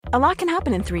A lot can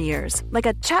happen in 3 years, like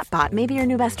a chatbot may be your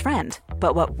new best friend.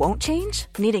 But what won't change?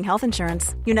 Needing health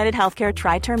insurance. United Healthcare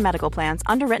Tri-Term Medical Plans,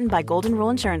 underwritten by Golden Rule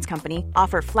Insurance Company,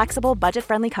 offer flexible,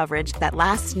 budget-friendly coverage that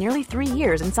lasts nearly 3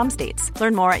 years in some states.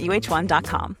 Learn more at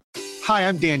uh1.com. Hi,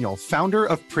 I'm Daniel, founder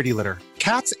of Pretty Litter.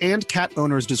 Cats and cat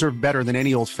owners deserve better than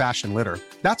any old-fashioned litter.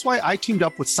 That's why I teamed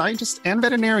up with scientists and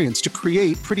veterinarians to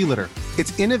create Pretty Litter.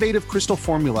 Its innovative crystal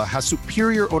formula has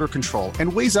superior odor control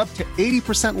and weighs up to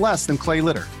 80% less than clay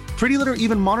litter. Pretty Litter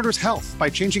even monitors health by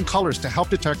changing colors to help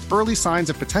detect early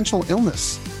signs of potential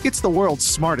illness. It's the world's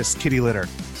smartest kitty litter.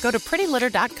 Go to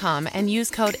prettylitter.com and use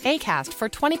code ACAST for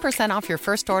 20% off your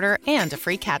first order and a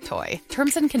free cat toy.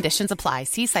 Terms and conditions apply.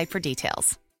 See site for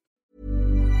details.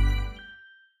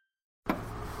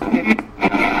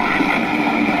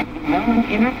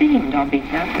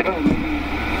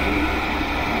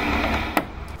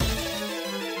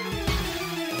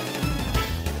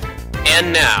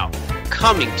 And now,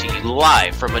 coming to you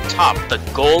live from atop the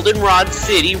Goldenrod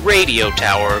City radio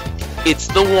tower, it's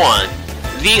the one,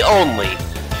 the only,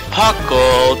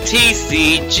 Puckle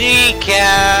TCG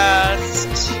Cast!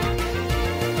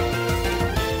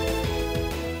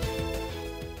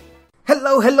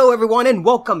 Hello everyone, and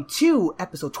welcome to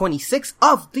episode 26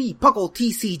 of the Puckle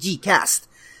TCG Cast.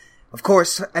 Of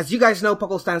course, as you guys know,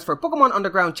 Puckle stands for Pokemon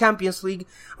Underground Champions League,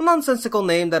 a nonsensical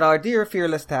name that our dear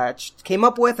Fearless Thatch came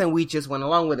up with and we just went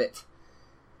along with it.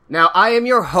 Now, I am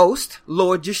your host,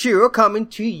 Lord Jashiro, coming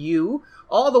to you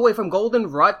all the way from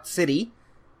Goldenrod City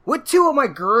with two of my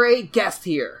great guests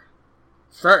here.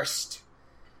 First,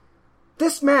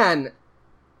 this man,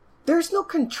 there's no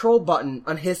control button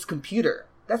on his computer.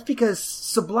 That's because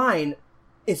Sublime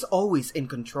is always in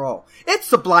control. It's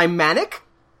Sublime Manic!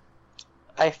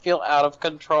 I feel out of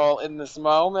control in this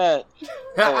moment.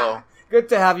 Hello. Good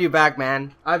to have you back,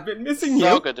 man. I've been missing you.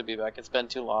 So good to be back. It's been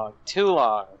too long. Too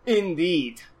long.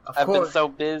 Indeed. I've been so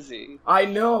busy. I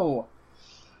know.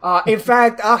 In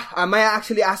fact, I might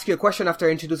actually ask you a question after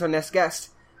I introduce our next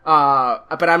guest.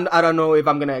 But I don't know if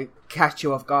I'm gonna catch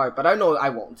you off guard, but I know I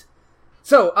won't.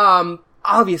 So,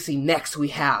 obviously next we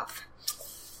have...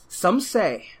 Some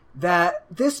say that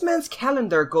this man's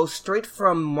calendar goes straight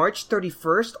from March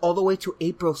 31st all the way to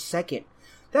April 2nd.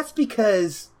 That's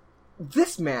because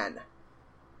this man,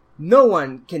 no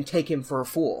one can take him for a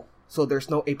fool. So there's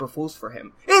no April Fools for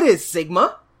him. It is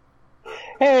Sigma!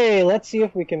 Hey, let's see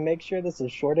if we can make sure this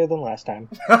is shorter than last time.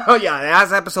 Oh yeah, the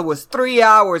last episode was 3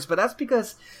 hours, but that's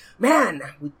because, man,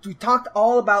 we talked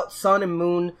all about Sun and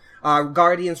Moon,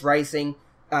 Guardians Rising,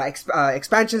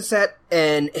 expansion set,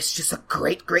 and it's just a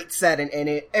great set,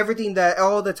 and everything that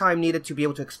all the time needed to be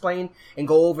able to explain and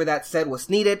go over that set was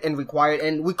needed and required,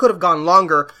 and we could have gone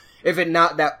longer if it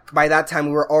not that by that time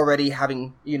we were already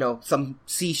having, some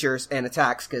seizures and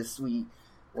attacks, because we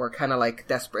were kind of like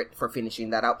desperate for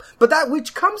finishing that out. But that,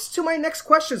 which comes to my next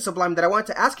question, Sublime, that I wanted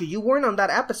to ask you. You weren't on that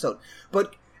episode,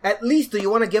 but at least do you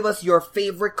want to give us your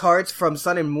favorite cards from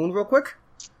Sun and Moon real quick?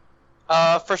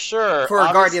 For sure. For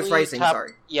Guardians Rising,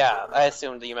 sorry. Yeah, I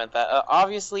assumed that you meant that.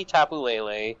 Obviously, Tapu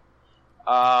Lele,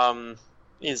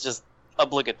 is just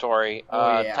obligatory.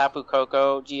 Tapu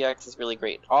Koko GX is really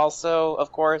great. Also,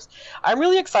 of course, I'm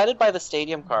really excited by the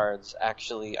Stadium cards,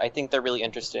 actually. I think they're really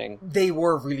interesting. They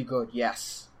were really good,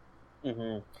 yes.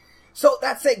 Mm-hmm. So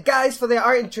that's it, guys, for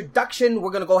our introduction.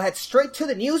 We're gonna go ahead straight to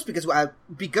the news because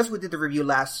we did the review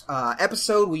last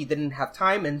episode. We didn't have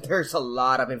time, and there's a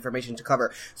lot of information to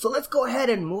cover. So let's go ahead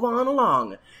and move on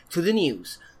along to the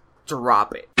news.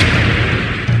 Drop it.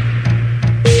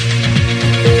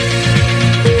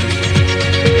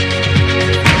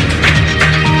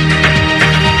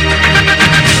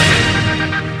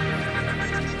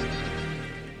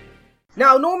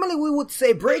 Now, normally we would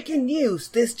say breaking news,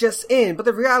 this just in, but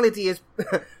the reality is,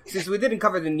 since we didn't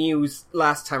cover the news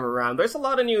last time around, there's a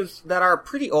lot of news that are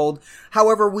pretty old.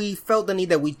 However, we felt the need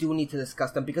that we do need to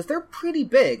discuss them because they're pretty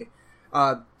big.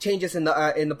 Changes in the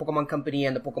Pokemon Company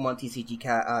and the Pokemon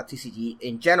TCG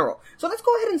in general. So let's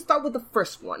go ahead and start with the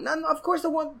first one. And of course, the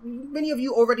one many of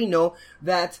you already know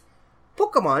that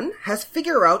Pokemon has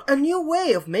figured out a new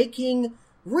way of making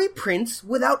reprints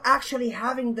without actually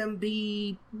having them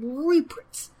be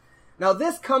reprints. Now,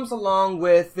 this comes along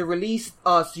with the release,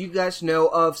 so you guys know,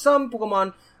 of some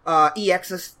Pokemon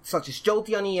EXs, such as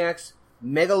Jolteon EX,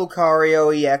 Mega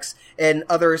Lucario EX, and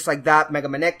others like that, Mega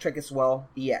Manectric as well,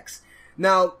 EX.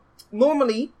 Now,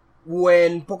 normally,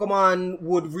 when Pokemon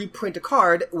would reprint a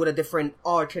card with a different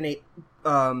alternate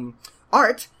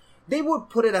art, they would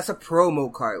put it as a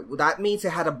promo card. That means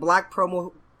it had a black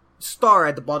promo star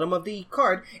at the bottom of the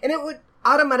card, and it would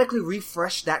automatically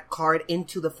refresh that card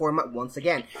into the format once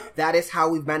again. That is how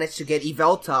we've managed to get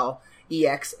Yveltal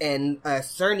EX and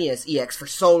Xerneas EX for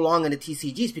so long in the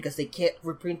TCGs because they kept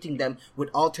reprinting them with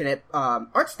alternate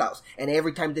art styles. And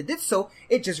every time they did so,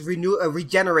 it just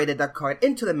regenerated that card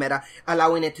into the meta,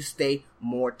 allowing it to stay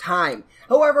more time.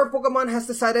 However, Pokemon has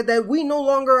decided that we no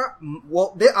longer,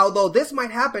 although this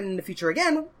might happen in the future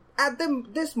again, at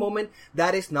this moment,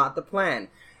 that is not the plan.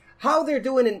 How they're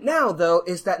doing it now, though,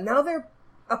 is that now they're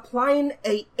applying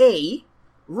a A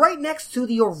right next to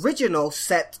the original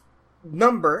set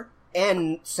number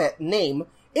and set name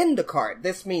in the card.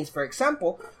 This means, for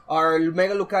example, our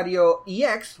Mega Lucario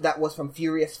EX that was from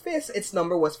Furious Fist, its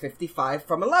number was 55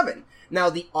 from 11. Now,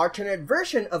 the alternate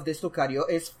version of this Lucario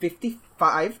is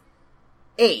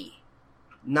 55A.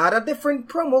 Not a different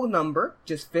promo number,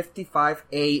 just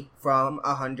 55A from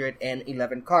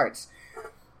 111 cards.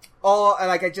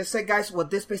 Like I just said, guys,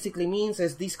 what this basically means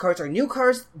is these cards are new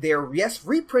cards. They're, yes,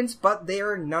 reprints, but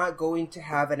they're not going to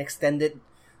have an extended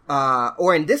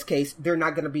or in this case, they're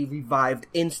not going to be revived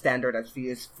in standard as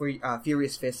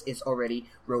Furious Fist is already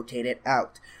rotated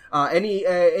out.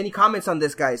 Any comments on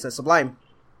this, guys? Sublime.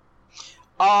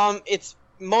 It's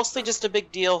mostly just a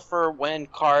big deal for when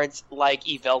cards like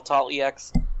Yveltal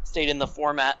EX stayed in the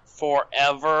format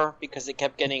forever because it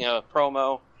kept getting a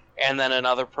promo and then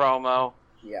another promo.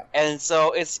 Yeah. And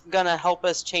so it's going to help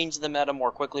us change the meta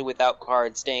more quickly without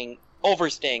cards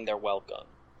overstaying their welcome.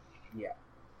 Yeah.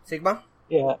 Sigma?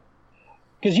 Yeah,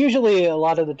 because usually a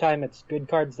lot of the time it's good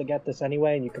cards that get this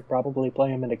anyway, and you could probably play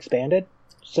them in Expanded,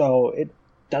 so it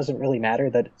doesn't really matter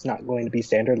that it's not going to be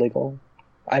standard legal.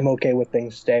 I'm okay with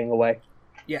things staying away.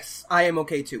 Yes, I am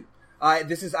okay too.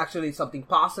 This is actually something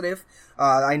positive.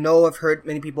 I know I've heard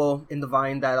many people in the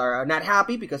Vine that are not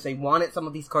happy because they wanted some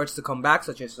of these cards to come back,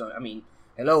 such as,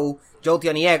 hello,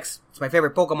 Jolteon EX, it's my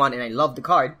favorite Pokemon, and I love the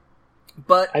card.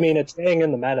 But it's staying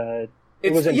in the meta.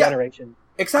 It was in Generation.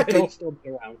 Exactly. It'll still be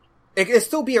around. It'll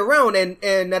still be around,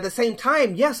 and at the same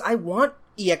time, yes, I want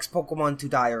EX Pokemon to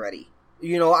die already.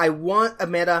 I want a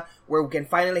meta where we can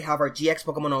finally have our GX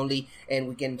Pokemon only, and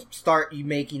we can start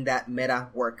making that meta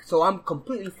work. So I'm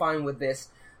completely fine with this.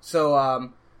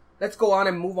 So, let's go on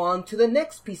and move on to the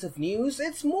next piece of news.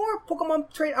 It's more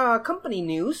Pokemon company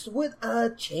news with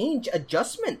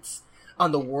adjustments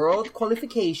on the world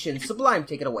qualification. Sublime,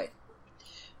 take it away.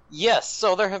 Yes,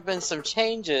 so there have been some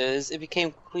changes. It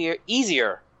became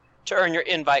easier to earn your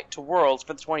invite to Worlds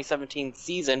for the 2017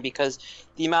 season because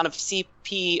the amount of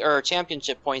CP or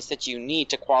championship points that you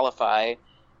need to qualify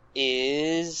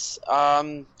is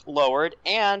lowered,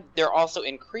 and they're also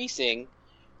increasing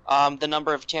the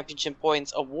number of championship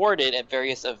points awarded at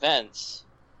various events.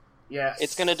 Yes.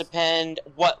 It's going to depend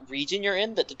what region you're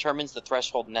in that determines the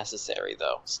threshold necessary,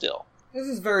 though, still. This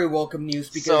is very welcome news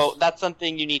because... So that's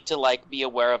something you need to, be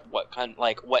aware of what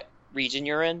region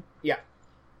you're in. Yeah.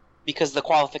 Because the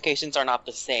qualifications are not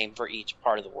the same for each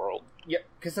part of the world. Yeah,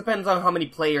 because it depends on how many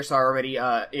players are already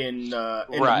in the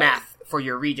math for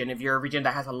your region. If you're a region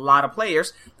that has a lot of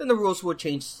players, then the rules will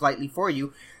change slightly for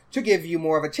you to give you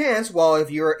more of a chance, while if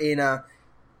you're in a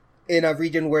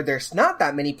region where there's not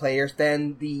that many players,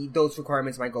 then those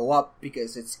requirements might go up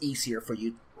because it's easier for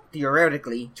you,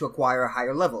 theoretically, to acquire a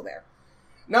higher level there.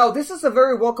 Now, this is a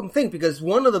very welcome thing because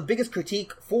one of the biggest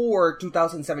critique for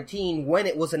 2017 when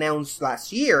it was announced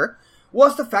last year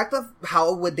was the fact of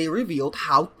how they revealed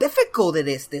how difficult it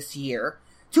is this year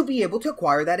to be able to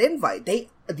acquire that invite.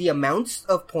 The amounts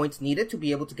of points needed to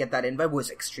be able to get that invite was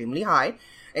extremely high,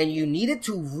 and you needed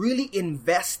to really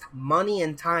invest money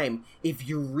and time if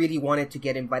you really wanted to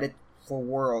get invited for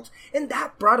Worlds. And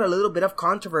that brought a little bit of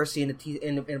controversy in the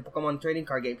Pokemon trading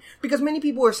card game, because many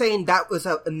people were saying that was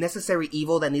a necessary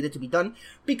evil that needed to be done,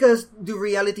 because the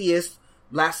reality is,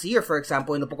 last year, for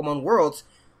example, in the Pokemon Worlds,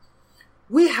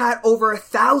 we had over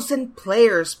 1,000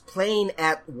 players playing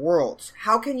at Worlds.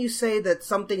 How can you say that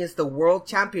something is the World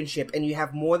Championship and you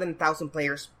have more than 1,000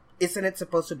 players? Isn't it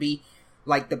supposed to be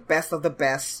like the best of the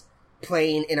best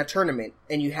playing in a tournament?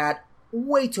 And you had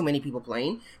way too many people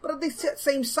playing. But at the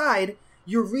same side,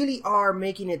 you really are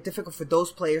making it difficult for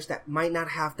those players that might not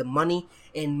have the money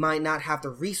and might not have the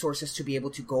resources to be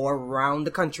able to go around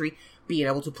the country, being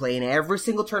able to play in every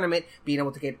single tournament, being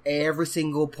able to get every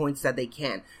single points that they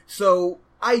can. So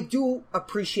I do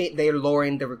appreciate they're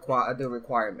lowering the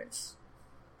requirements.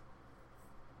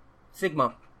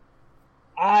 Sigma.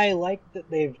 I like that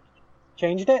they've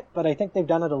changed it, but I think they've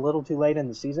done it a little too late in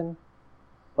the season.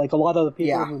 Like, a lot of the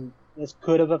people who this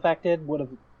could have affected would have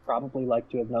probably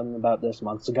liked to have known about this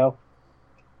months ago.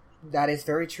 That is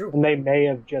very true. And they may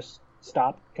have just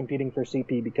stopped competing for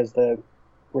CP because the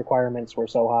requirements were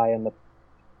so high, and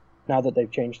now that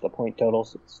they've changed the point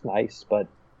totals, it's nice, but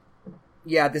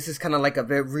Yeah, this is kind of like a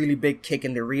really big kick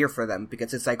in the rear for them,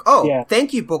 because it's like, oh,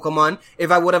 thank you, Pokemon.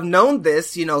 If I would have known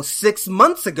this, 6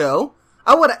 months ago,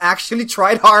 I would have actually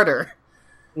tried harder.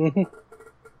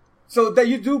 So that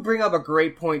you do bring up a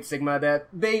great point, Sigma, that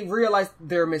they realized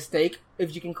their mistake,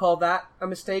 if you can call that a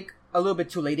mistake, a little bit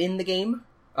too late in the game.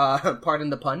 Pardon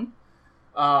the pun.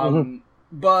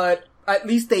 But at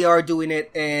least they are doing it,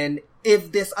 and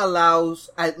if this allows,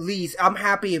 at least, I'm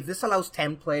happy if this allows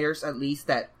 10 players, at least,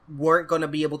 that weren't going to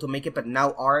be able to make it, but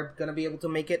now are going to be able to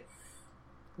make it,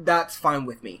 that's fine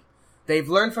with me. They've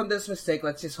learned from this mistake.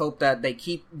 Let's just hope that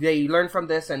they learn from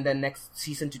this, and then next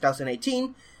season,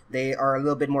 2018, they are a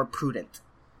little bit more prudent.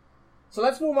 So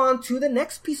let's move on to the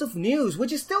next piece of news,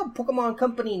 which is still Pokemon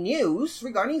Company news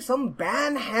regarding some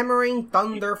ban-hammering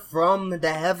thunder from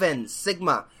the heavens.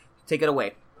 Sigma, take it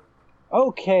away.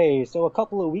 Okay, so a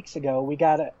couple of weeks ago, we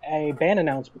got a ban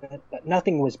announcement that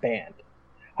nothing was banned.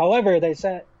 However,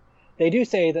 they do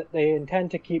say that they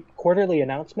intend to keep quarterly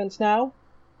announcements now,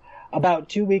 about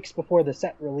 2 weeks before the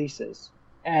set releases.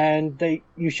 And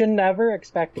you shouldn't ever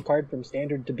expect a card from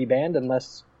Standard to be banned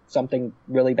unless something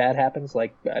really bad happens,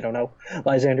 like, I don't know,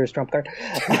 Lysander's trump card.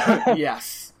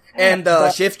 Yes. And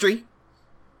Shiftry.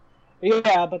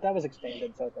 Yeah, but that was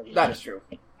expanded, so it doesn't matter. That is true.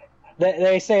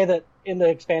 They say that in the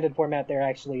expanded format, they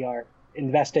actually are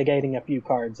investigating a few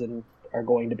cards and are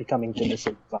going to be coming to this.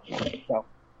 So.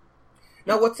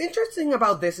 Now, what's interesting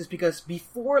about this is because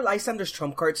before Lysander's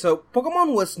trump card, so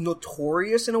Pokemon was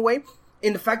notorious in a way,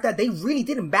 in the fact that they really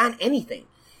didn't ban anything.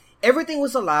 Everything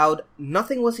was allowed,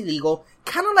 nothing was illegal,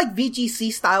 kind of like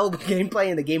VGC style gameplay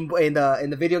in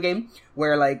the video game,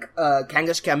 where like Mega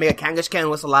Kangaskhan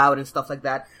was allowed and stuff like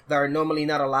that are normally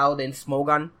not allowed in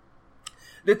Smogon.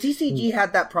 The TCG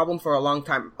had that problem for a long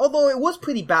time, although it was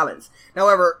pretty balanced.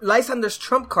 However, Lysander's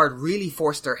trump card really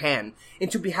forced their hand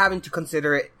into having to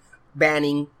consider it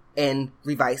banning and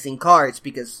revising cards,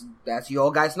 because as you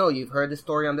all guys know, you've heard the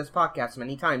story on this podcast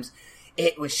many times.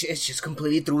 It's just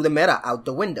completely threw the meta out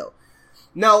the window.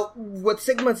 Now, what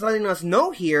Sigma's letting us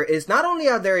know here is not only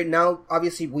are there now,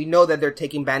 obviously we know that they're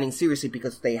taking banning seriously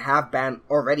because they have banned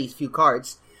already a few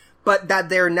cards, but that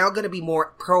they're now going to be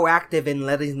more proactive in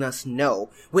letting us know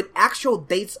with actual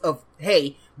dates of,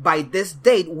 hey, by this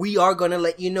date, we are going to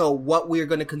let you know what we're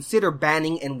going to consider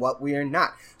banning and what we are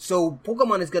not. So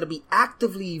Pokemon is going to be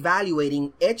actively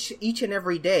evaluating each and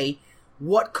every day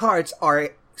what cards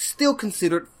are still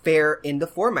considered fair in the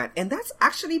format. And that's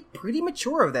actually pretty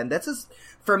mature of them.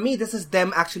 For me, this is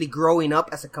them actually growing up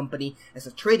as a company, as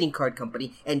a trading card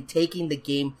company, and taking the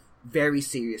game very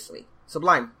seriously.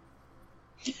 Sublime.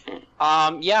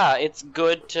 Yeah, it's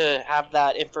good to have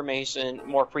that information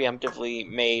more preemptively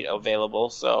made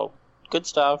available, so good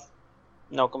stuff.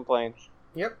 No complaints.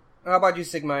 Yep. How about you,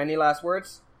 Sigma? Any last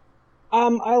words?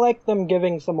 I like them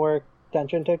giving some more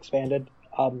attention to Expanded.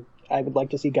 I would like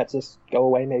to see Getsis go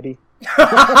away, maybe.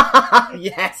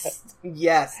 Yes,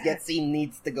 Getsi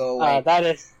needs to go away. That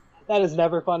is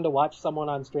never fun to watch someone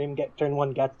on stream get turn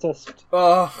one Getsis.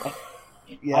 Oh,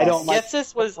 yes. I don't like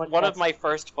Getsis was one of my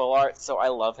first full arts, so I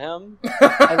love him.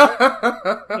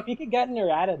 If you could get an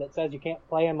errata that says you can't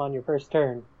play him on your first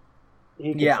turn,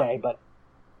 you could say, but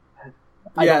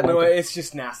it's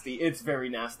just nasty. It's very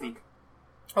nasty.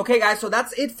 Okay, guys, so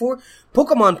that's it for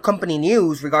Pokemon Company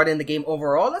news regarding the game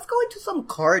overall. Let's go into some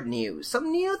card news. Some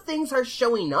new things are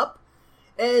showing up,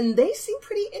 and they seem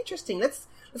pretty interesting. Let's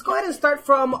go ahead and start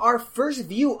from our first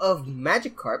view of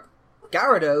Magikarp,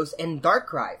 Gyarados, and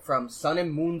Darkrai from Sun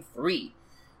and Moon 3,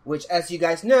 which, as you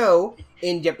guys know,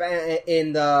 in Japan,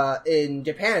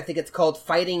 I think it's called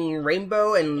Fighting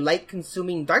Rainbow and Light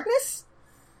Consuming Darkness.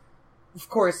 Of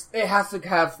course, it has to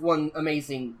have one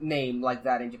amazing name like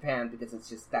that in Japan because it's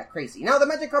just that crazy. Now, the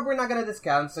Magikarp we're not going to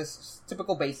discount, it's just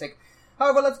typical basic.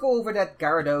 However, let's go over that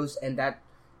Gyarados and that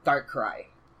Darkrai.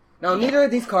 Now, neither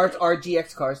of these cards are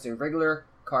GX cards, they're regular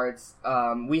cards.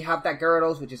 We have that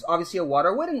Gyarados, which is obviously a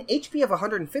water, with an HP of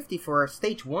 150 for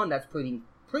stage 1, that's pretty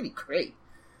great.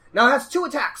 Now, it has 2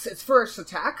 attacks. Its first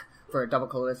attack, for double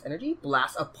colorless energy,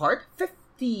 blasts apart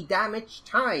 50 damage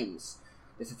times.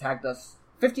 This attack does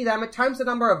 50 damage times the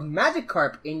number of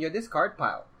Magikarp in your discard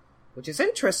pile, which is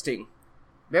interesting.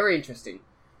 Very interesting.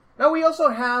 Now we also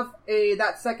have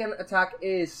that second attack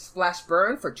is Splash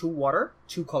Burn for 2 water,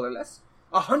 2 colorless.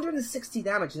 160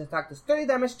 damage. This attack does 30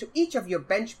 damage to each of your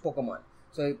bench Pokemon,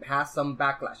 so it has some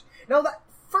backlash. Now that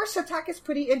first attack is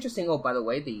pretty interesting. Oh, by the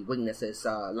way, the weakness is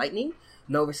lightning,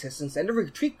 no resistance, and the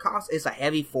retreat cost is a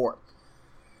heavy 4.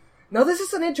 Now, this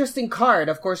is an interesting card.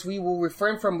 Of course, we will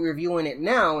refrain from reviewing it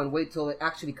now and wait till it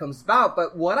actually comes about.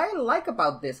 But what I like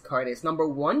about this card is, number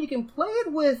one, you can play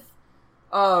it with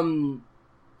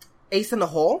Ace in the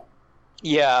Hole.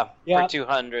 Yeah, Yeah. for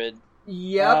 200.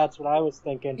 Yep. That's what I was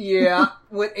thinking. Yeah,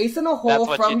 with Ace in a Hole That's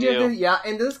what from you your do.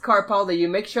 in this card pile, that you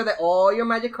make sure that all your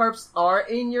Magikarps are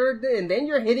in your, and then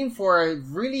you're hitting for a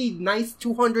really nice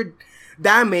 200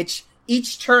 damage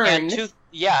each turn. And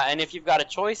and if you've got a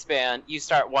choice band, you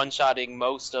start one-shotting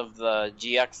most of the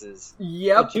GXs.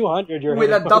 Yep, For 200, you're with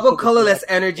a hitting double most of the colorless GX.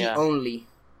 energy Yeah. only.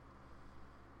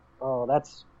 Oh,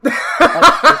 that's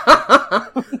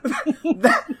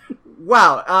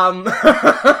Wow,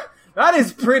 that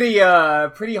is pretty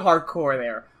hardcore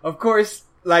there. Of course,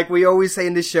 like we always say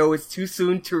in the show, it's too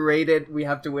soon to rate it. We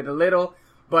have to wait a little.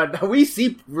 But we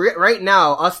see, right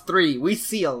now, us three, we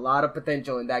see a lot of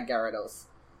potential in that Gyarados.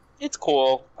 It's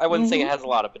cool. I wouldn't say it has a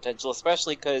lot of potential,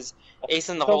 especially because Ace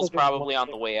in the Hole's probably on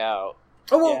the way out.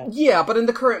 Oh, well, yeah, but in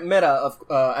the current meta, of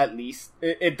at least,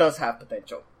 it does have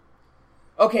potential.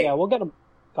 Okay. yeah. We'll get a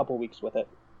couple weeks with it.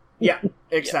 Yeah,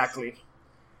 exactly.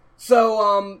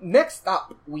 So, next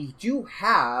up, we do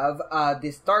have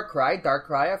this Darkrai.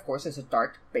 Darkrai, of course, is a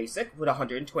dark basic with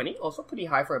 120, also pretty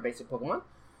high for a basic Pokemon.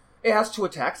 It has 2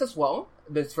 attacks as well.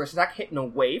 This first attack, Hit No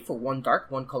Way, for 1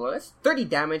 dark, 1 colorless. 30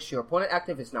 damage, your opponent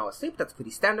active is now asleep. That's pretty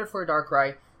standard for a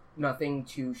Darkrai. Nothing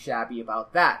too shabby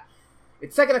about that.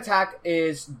 Its second attack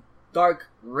is Dark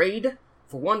Raid,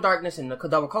 for 1 darkness and a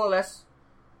double colorless.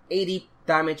 80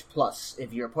 damage plus.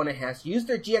 If your opponent has used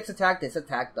their GX attack, this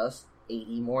attack does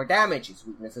 80 more damage. Its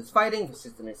weakness is fighting,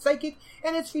 resistant is psychic,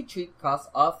 and its retreat costs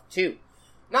of 2.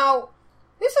 Now,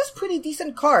 this is pretty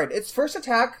decent card. Its first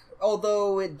attack,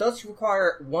 although it does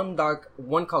require 1 dark,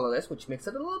 1 colorless, which makes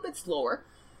it a little bit slower,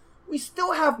 we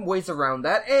still have ways around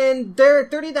that, and their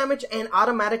 30 damage and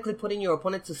automatically putting your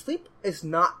opponent to sleep is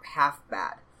not half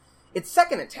bad. Its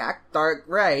second attack, Dark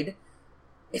Raid,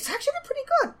 it's actually pretty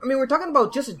good. I mean, we're talking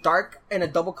about just a dark and a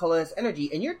double colorless energy,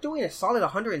 and you're doing a solid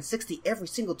 160 every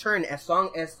single turn as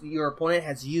long as your opponent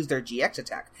has used their GX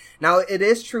attack. Now, it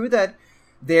is true that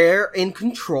they're in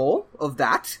control of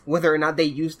that, whether or not they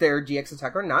use their GX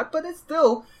attack or not, but it's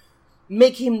still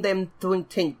making them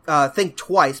think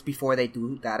twice before they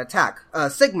do that attack.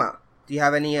 Sigma, do you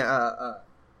have any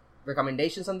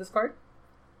recommendations on this card?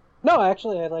 No,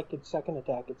 actually, I like its second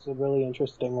attack. It's a really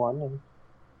interesting one. And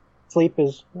Sleep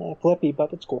is flippy,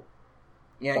 but it's cool.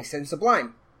 Yeah, he said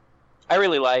Sublime. I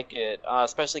really like it,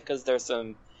 especially because there's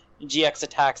some GX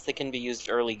attacks that can be used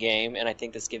early game, and I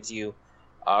think this gives you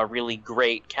a really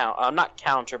great not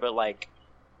counter, but like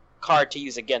card to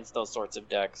use against those sorts of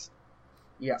decks.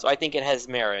 Yeah. So I think it has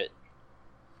merit.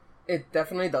 It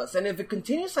definitely does. And if it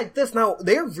continues like this, now,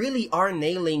 they really are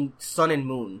nailing Sun and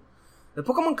Moon. The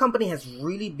Pokemon Company has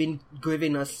really been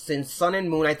giving us since Sun and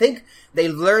Moon. I think they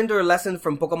learned their lesson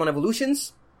from Pokemon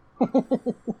Evolutions.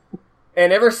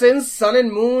 And ever since Sun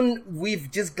and Moon, we've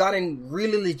just gotten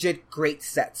really legit great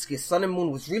sets. Because Sun and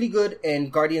Moon was really good,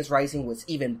 and Guardians Rising was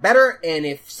even better. And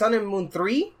if Sun and Moon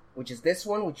 3, which is this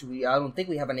one, which I don't think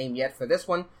we have a name yet for this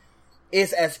one,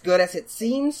 is as good as it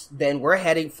seems, then we're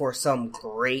heading for some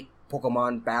great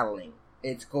Pokemon battling.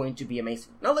 It's going to be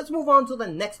amazing. Now let's move on to the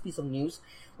next piece of news,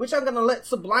 which I'm going to let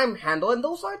Sublime handle, and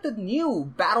those are the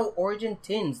new Battle Origin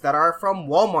tins that are from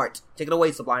Walmart. Take it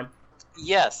away, Sublime.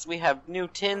 Yes, we have new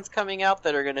tins coming out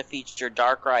that are going to feature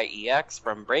Darkrai EX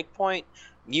from Breakpoint,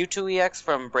 Mewtwo EX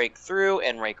from Breakthrough,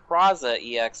 and Rayquaza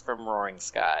EX from Roaring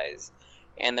Skies.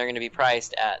 And they're going to be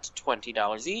priced at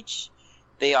 $20 each.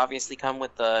 They obviously come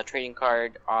with the trading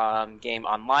card game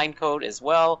online code as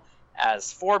well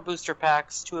as 4 booster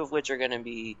packs, 2 of which are going to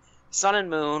be Sun and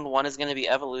Moon, 1 is going to be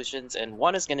Evolutions, and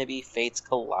 1 is going to be Fates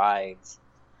Collides.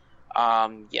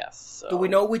 Yes. So Do we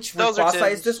know which those are Rayquaza is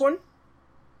tins. this one?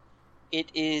 It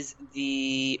is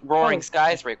the Roaring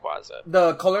Skies Rayquaza.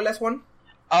 The colorless one?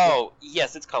 Oh,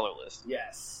 yes, it's colorless.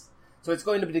 Yes. So it's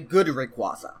going to be the good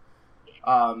Rayquaza.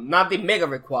 Not the Mega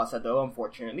Rayquaza, though,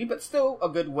 unfortunately, but still a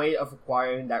good way of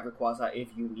acquiring that Rayquaza if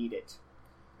you need it.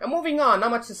 Now, moving on,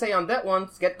 not much to say on that one.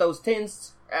 Let's get those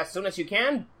tins as soon as you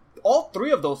can. All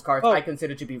 3 of those cards I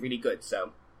consider to be really good,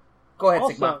 so go ahead,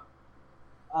 Sigma.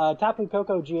 Tapu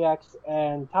Koko GX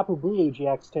and Tapu Bulu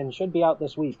GX tin should be out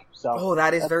this week. So Oh,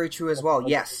 that is very true as well,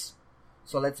 yes.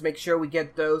 So let's make sure we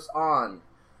get those on.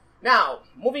 Now,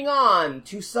 moving on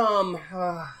to some,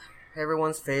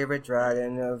 everyone's favorite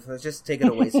dragon. Just take it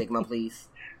away, Sigma, please.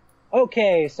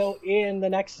 Okay, so in the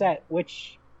next set,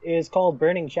 which is called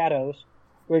Burning Shadows,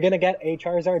 we're going to get a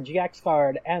Charizard GX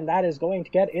card, and that is going to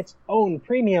get its own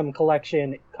premium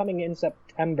collection coming in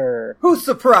September. Who's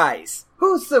surprised?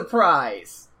 Who's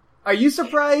surprised? Are you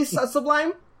surprised,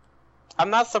 Sublime? I'm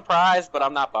not surprised, but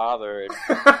I'm not bothered.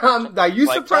 Are you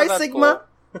Like, surprised, Charizard's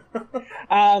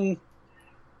Sigma?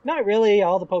 Not really.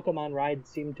 All the Pokemon rides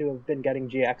seem to have been getting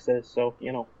GXs, so,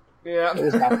 you know. Yeah. It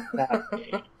was not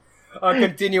that.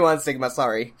 Continue on, Sigma,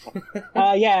 sorry.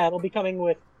 Yeah, it'll be coming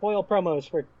with foil promos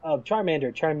of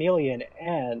Charmander, Charmeleon,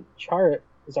 and Charizard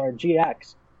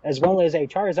GX, as well as a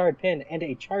Charizard pin and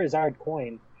a Charizard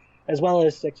coin, as well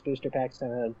as 6 booster packs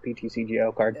and a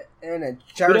PTCGO card. And a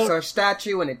Charizard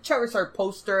statue, and a Charizard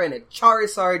poster, and a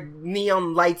Charizard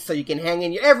neon lights so you can hang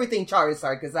in your everything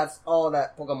Charizard, because that's all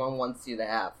that Pokemon wants you to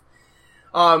have.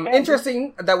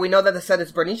 Interesting that we know that the set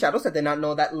is Burning Shadows. I did not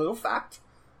know that little fact.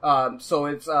 So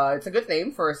it's a good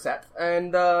name for a set.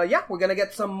 And, yeah, we're gonna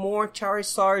get some more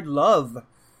Charizard love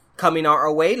coming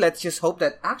our way. Let's just hope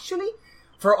that actually,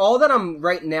 for all that I'm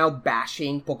right now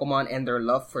bashing Pokemon and their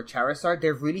love for Charizard,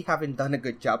 they really haven't done a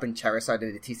good job in Charizard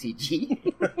in the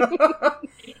TCG.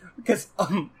 Because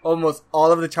almost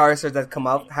all of the Charizards that come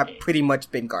out have pretty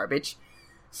much been garbage.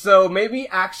 So maybe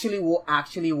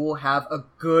we'll have a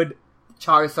good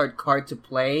Charizard card to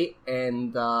play,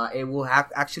 and it will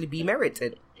actually be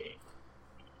merited.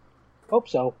 Hope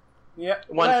so. Yeah,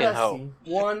 One can hope.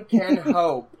 One can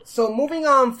hope. So moving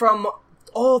on from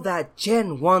all that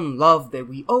Gen 1 love that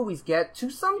we always get to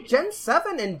some Gen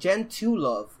 7 and Gen 2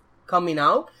 love coming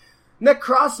out.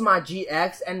 Necrozma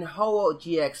GX and Ho-Oh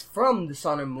GX from the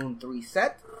Sun and Moon 3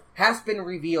 set has been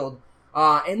revealed,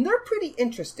 and they're pretty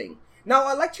interesting. Now,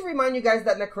 I'd like to remind you guys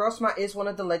that Necrozma is one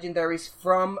of the legendaries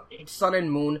from Sun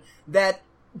and Moon that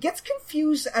gets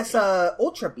confused as a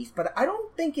Ultra Beast, but I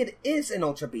don't think it is an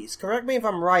Ultra Beast. Correct me if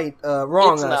I'm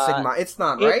wrong, Sigma. It's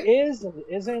not, right? It is,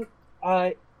 isn't.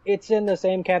 It's in the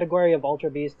same category of Ultra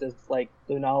Beast as, like,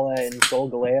 Lunala and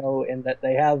Solgaleo, in that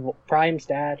they have Prime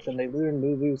stats and they learn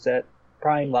moves at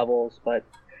Prime levels, but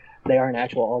they aren't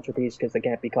actual Ultra Beasts because they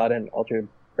can't be caught in Ultra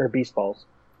or Beast Balls.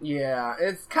 Yeah,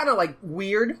 it's kind of, like,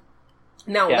 weird.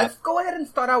 Now, let's go ahead and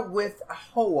start out with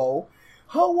Ho-Oh.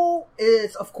 Ho-Oh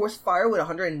is, of course, fire with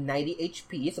 190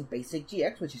 HP. It's a basic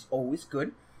GX, which is always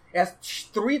good. It has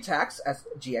 3 attacks, as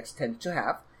GX tend to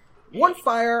have. 1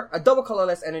 fire, a double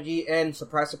colorless energy, and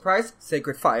surprise, surprise,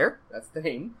 Sacred Fire. That's the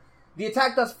name. The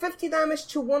attack does 50 damage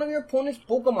to one of your opponent's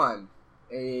Pokemon.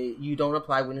 You don't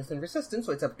apply weakness and resistance,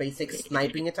 so it's a basic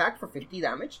sniping attack for 50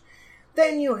 damage.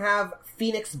 Then you have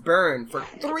Phoenix Burn for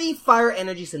 3 fire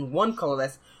energies and 1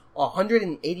 colorless,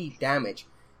 180 damage.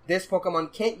 This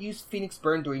Pokemon can't use Phoenix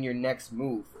Burn during your next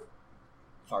move.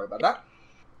 Sorry about that.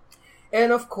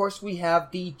 And of course we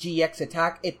have the GX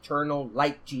attack, Eternal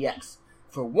Light GX.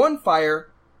 For 1 fire,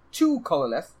 2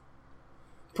 colorless.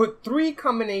 Put 3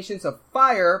 combinations of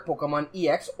fire Pokemon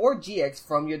EX or GX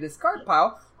from your discard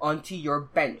pile onto your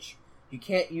bench. You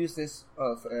can't use this,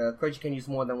 of course you can use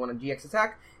more than one GX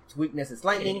attack. Its weakness is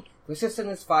lightning,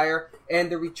 resistance is fire,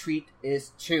 and the retreat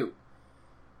is 2.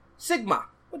 Sigma,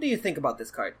 what do you think about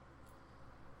this card?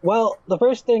 Well, the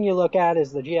first thing you look at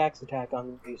is the GX attack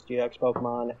on these GX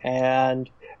Pokemon, and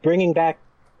bringing back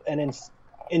an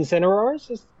Incineroars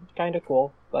is kind of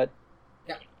cool, but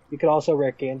you could also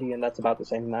rare Candy, and that's about the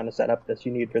same amount of setup that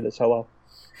you need for this Ho-Oh.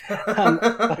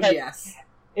 Yes.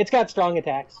 It's got strong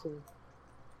attacks.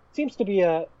 Seems to be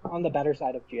on the better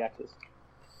side of GXs.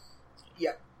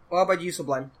 Yeah. What about you,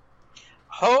 Sublime?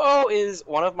 Ho-Oh is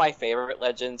one of my favorite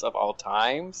legends of all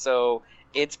time, so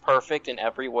it's perfect in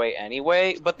every way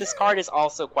anyway, but this card is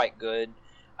also quite good.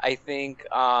 I think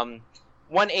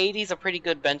 180 is a pretty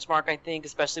good benchmark, I think,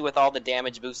 especially with all the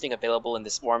damage boosting available in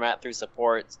this format through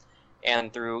supports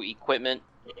and through equipment.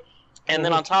 And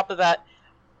then on top of that,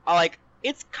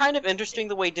 it's kind of interesting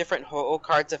the way different Ho-Oh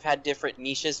cards have had different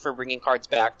niches for bringing cards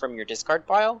back from your discard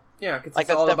pile. Yeah, because that's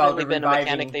definitely been a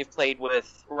mechanic they've played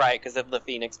with, right, because of the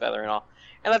Phoenix Feather and all.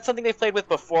 And that's something they've played with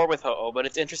before with Ho-Oh, but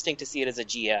it's interesting to see it as a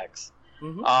GX.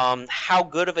 Mm-hmm. How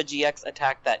good of a GX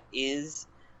attack that is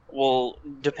will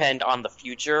depend on the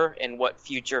future and what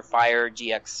future Fire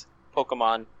GX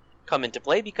Pokemon come into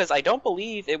play, because I don't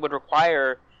believe it would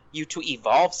require you to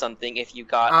evolve something if you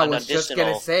got an additional... I was just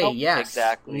going to say, yes.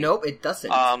 Exactly. Nope, it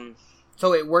doesn't.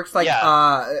 So it works like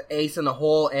Ace in the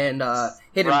Hole and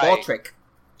Hidden Ball Trick.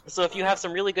 So if you have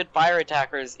some really good fire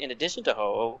attackers in addition to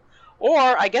Ho-Oh,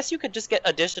 or I guess you could just get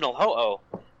additional Ho-Oh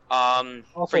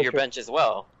for your bench as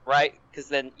well, right? Because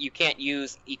then you can't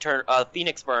use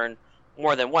Phoenix Burn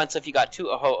more than once. So if you got 2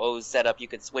 Ho-Ohs set up, you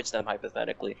could switch them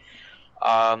hypothetically.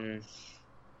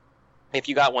 If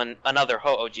you got another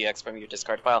Ho-Oh GX from your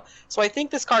discard pile. So I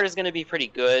think this card is going to be pretty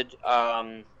good.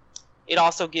 It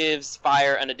also gives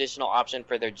Fire an additional option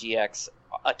for their GX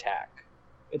attack.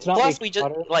 It's not Plus,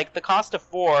 the cost of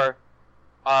 4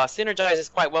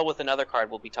 synergizes quite well with another card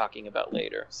we'll be talking about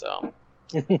later. So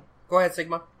go ahead,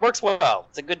 Sigma. Works well.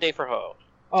 It's a good day for Ho.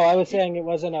 Oh, I was saying it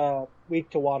wasn't a weak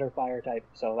to water fire type,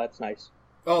 so that's nice.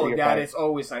 Oh, that is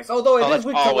always nice. Although it is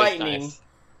weak to lightning. Nice.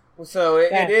 So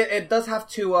it does have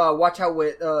to watch out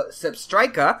with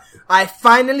Substrika. I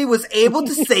finally was able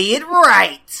to say it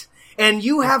right! And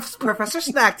you have Professor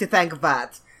Snack to thank for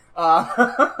that.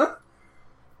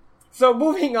 So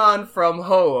moving on from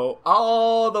Ho-Oh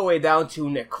all the way down to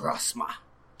Necrozma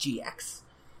GX.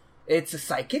 It's a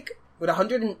psychic with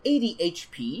 180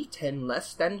 HP, 10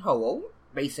 less than Ho-Oh.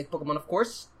 Basic Pokemon, of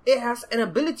course. It has an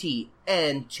ability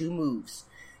and 2 moves.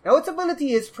 Now its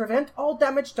ability is prevent all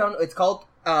damage done. It's called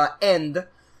End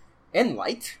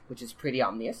Light, which is pretty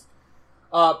obvious.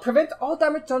 Prevent all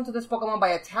damage done to this Pokemon by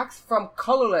attacks from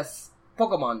colorless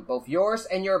Pokemon, both yours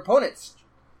and your opponent's.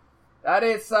 That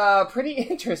is pretty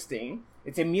interesting.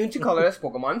 It's immune to colorless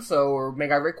Pokemon, so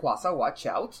Mega Rayquaza, watch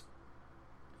out.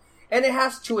 And it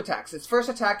has 2 attacks. Its first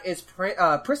attack is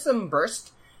Prism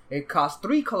Burst. It costs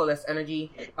 3 colorless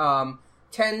energy,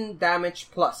 10 damage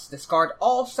plus. Discard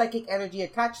all psychic energy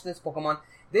attached to this Pokemon.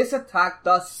 This attack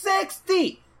does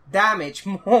 60 damage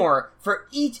more for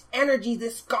each energy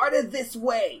discarded this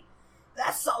way.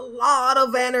 That's a lot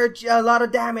of energy, a lot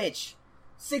of damage.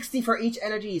 60 for each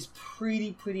energy is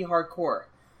pretty hardcore.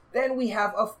 Then we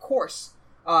have, of course,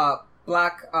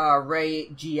 Black Ray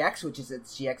GX, which is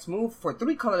its GX move, for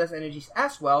 3 colorless energies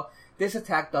as well. This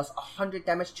attack does 100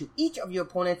 damage to each of your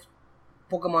opponent's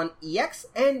Pokemon EX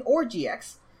and or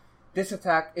GX. This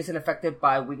attack isn't affected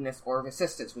by weakness or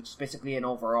resistance, which is basically an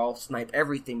overall snipe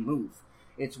everything move.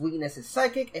 Its weakness is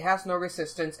psychic, it has no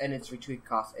resistance, and its retreat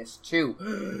cost is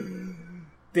 2.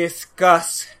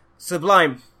 Discuss.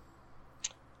 Sublime.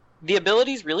 The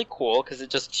ability is really cool because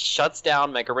it just shuts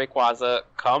down Mega Rayquaza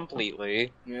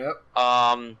completely. Yep.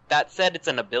 That said, it's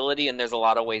an ability, and there's a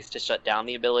lot of ways to shut down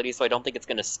the ability, so I don't think it's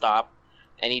going to stop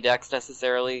any decks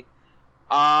necessarily.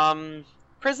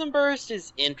 Prism Burst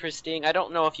is interesting. I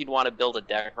don't know if you'd want to build a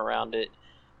deck around it.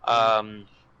 But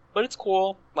it's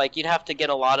cool. Like, you'd have to get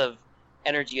a lot of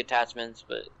energy attachments,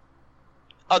 but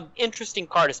an interesting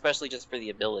card, especially just for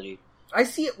the ability. I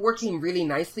see it working really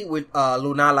nicely with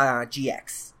Lunala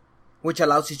GX, which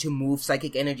allows you to move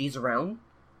psychic energies around.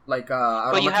 Like,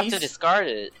 but you have to discard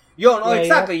it.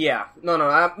 Exactly, yeah.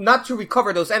 No, not to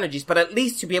recover those energies, but at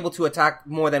least to be able to attack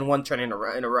more than one turn in a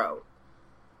row.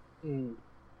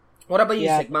 What about you,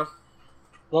 Sigma?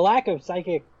 The lack of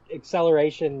psychic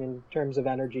acceleration in terms of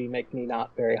energy make me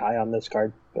not very high on this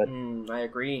card. But I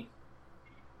agree.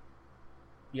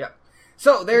 Yep.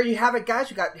 So, there you have it, guys.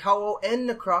 You got Ho-Oh and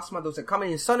Necrozma. Those are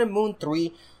coming in Sun and Moon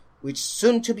 3, which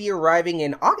soon to be arriving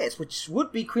in August, which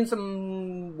would be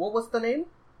Crimson... What was the name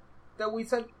that we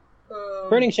said?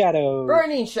 Burning Shadows.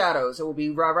 Burning Shadows. It will be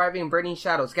arriving in Burning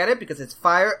Shadows. Get it? Because it's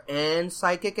fire and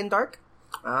psychic and dark.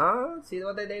 See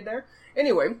what they did there?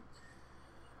 Anyway,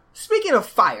 speaking of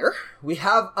fire, we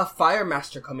have a Fire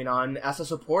Master coming on as a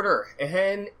supporter,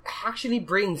 and actually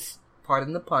brings,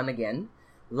 pardon the pun again,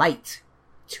 light.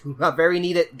 To a very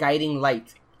needed guiding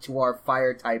light to our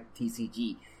fire type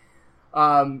TCG.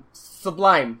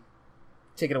 Sublime,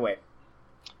 take it away.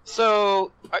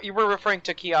 So, you were referring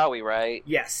to Kiawe, right?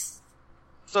 Yes.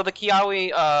 So the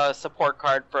Kiawe support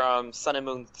card from Sun and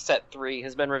Moon Set 3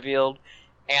 has been revealed,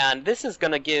 and this is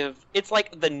going to give... It's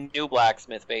like the new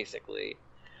Blacksmith, basically.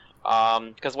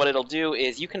 Because what it'll do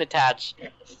is you can attach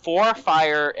 4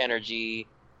 fire energy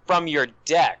from your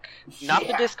deck, not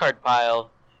the discard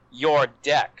pile, your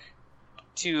deck,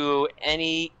 to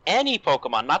any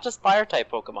Pokemon, not just fire-type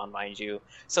Pokemon, mind you.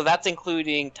 So that's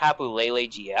including Tapu Lele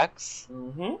GX,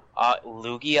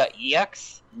 Lugia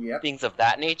EX, things of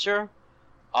that nature,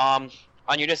 on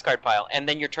your discard pile, and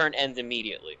then your turn ends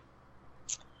immediately.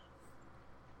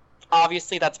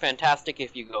 Obviously, that's fantastic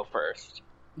if you go first.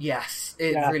 Yes,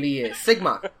 it really is.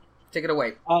 Sigma, take it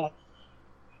away.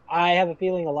 I have a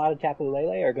feeling a lot of Tapu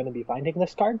Lele are going to be finding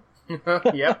this card.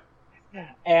 Yep.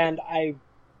 And I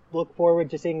look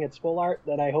forward to seeing its full art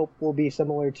that I hope will be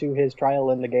similar to his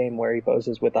trial in the game where he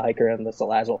poses with the Hiker and the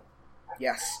Salazzle.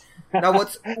 Yes. Now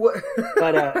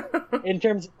But in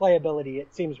terms of playability,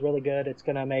 it seems really good. It's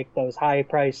going to make those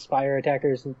high-priced fire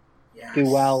attackers do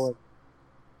well.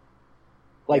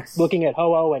 Looking at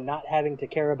Ho-Oh and not having to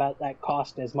care about that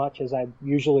cost as much as I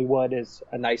usually would is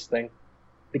a nice thing.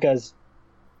 Because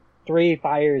 3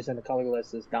 fires and a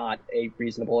colorless is not a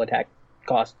reasonable attack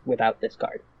cost without this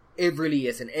card. It really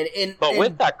isn't. But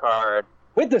with that card...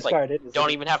 With this card, it is.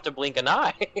 Don't even have to blink an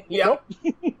eye. Yep.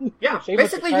 Yeah.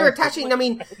 Basically, you're attaching... I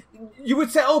mean, you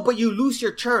would say, but you lose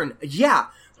your turn. Yeah.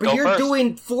 But you're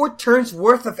doing 4 turns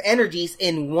worth of energies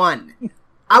in 1.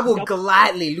 I will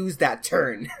gladly lose that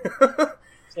turn.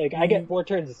 I get 4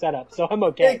 turns of setup, so I'm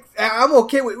okay. I'm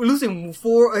okay with losing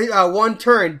 1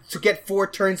 turn to get 4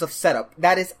 turns of setup.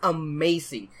 That is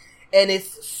amazing. And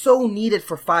it's so needed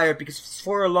for Fire because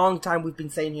for a long time we've been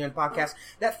saying here on the podcast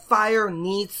that Fire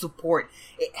needs support.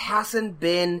 It hasn't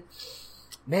been...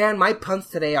 Man, my puns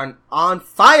today on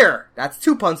fire. That's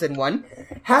 2 puns in one.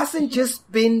 Hasn't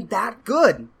just been that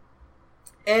good.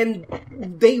 And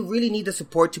they really need the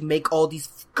support to make all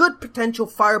these good potential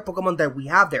fire Pokemon that we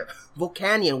have there.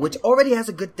 Volcanion, which already has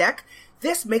a good deck.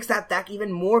 This makes that deck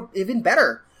even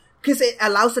better. Because it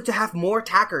allows it to have more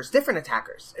attackers, different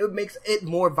attackers. It makes it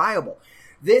more viable.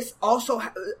 This also,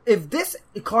 if this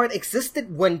card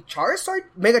existed when Charizard,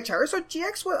 Mega Charizard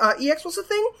EX was a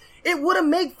thing, it would have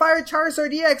made Fire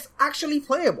Charizard EX actually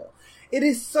playable. It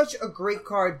is such a great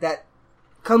card that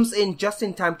comes in just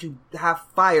in time to have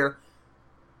Fire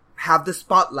have the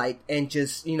spotlight and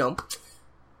just,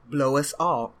 blow us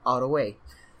all out away.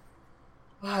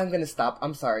 I'm gonna stop.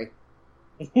 I'm sorry.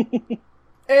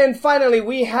 And finally,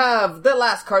 we have the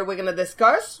last card we're gonna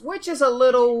discuss, which is a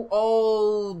little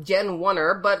old Gen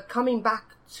 1er, but coming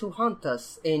back to haunt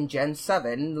us in Gen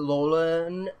 7,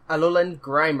 Alolan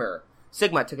Grimer.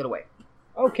 Sigma, take it away.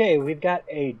 Okay, we've got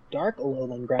a Dark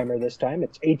Alolan Grimer this time.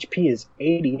 Its HP is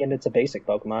 80, and it's a basic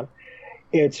Pokemon.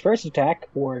 Its first attack,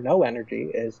 for no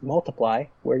energy, is Multiply,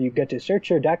 where you get to search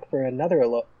your deck for an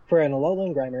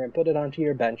Alolan Grimer and put it onto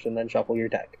your bench and then shuffle your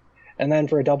deck. And then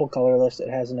for a double colorless, it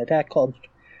has an attack called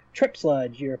Trip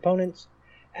Sludge. Your opponent's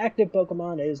active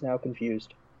Pokemon is now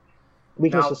confused.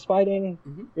 Weakness is Fighting,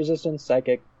 Resistance,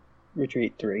 Psychic,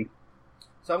 Retreat 3.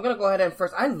 So I'm going to go ahead and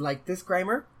first, I like this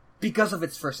Grimer because of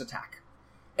its first attack.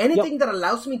 Anything that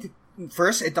allows me to,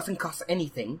 first, it doesn't cost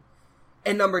anything.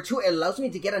 And number 2, it allows me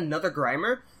to get another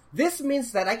Grimer. This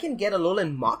means that I can get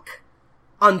Alolan Muck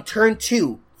on turn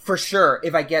 2, for sure,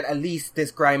 if I get at least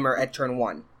this Grimer at turn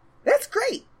 1. That's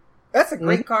great. That's a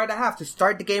great card to have to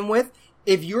start the game with.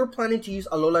 If you're planning to use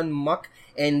Alolan Muck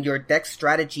and your deck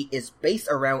strategy is based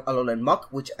around Alolan Muck,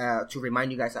 which, to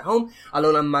remind you guys at home,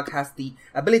 Alolan Muck has the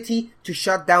ability to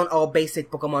shut down all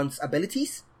basic Pokemon's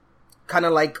abilities. Kind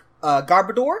of like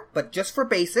Garbodor, but just for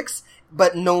basics,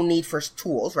 but no need for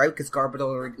tools, right? Because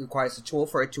Garbodor requires a tool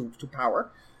for it to power.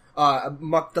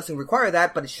 Muck doesn't require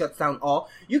that, but it shuts down all.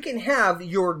 You can have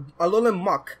your Alolan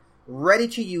Muck ready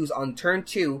to use on turn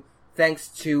 2 thanks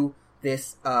to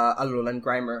this Alolan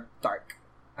Grimer Dark.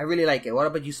 I really like it. What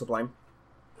about you, Sublime?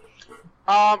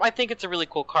 I think it's a really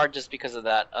cool card just because of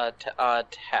that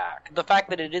attack. The fact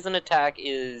that it is an attack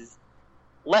is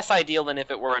less ideal than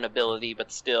if it were an ability,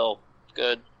 but still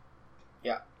good.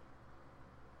 Yeah.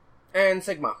 And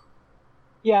Sigma?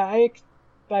 Yeah, I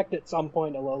expect at some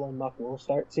point Alolan Muck will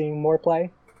start seeing more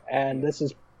play, and this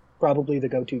is probably the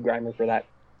go-to Grimer for that.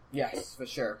 Yes, for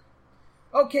sure.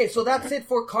 Okay, so that's it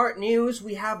for card news.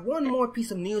 We have one more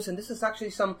piece of news, and this is actually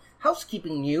some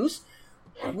housekeeping news.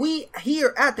 We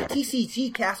here at the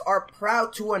TCG Cast are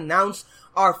proud to announce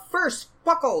our first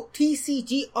Puckle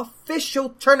TCG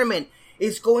official tournament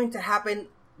is going to happen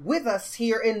with us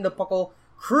here in the Puckle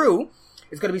crew.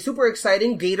 It's going to be super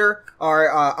exciting. Gator,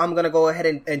 I'm going to go ahead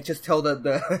and just tell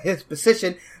his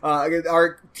position.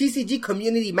 Our TCG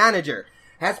community manager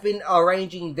has been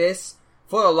arranging this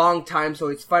for a long time, so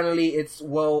it's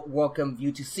welcome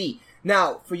you to see.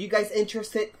 Now, for you guys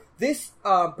interested, this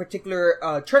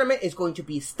particular tournament is going to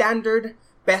be standard,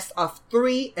 best of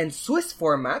 3, and Swiss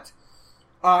format.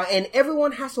 And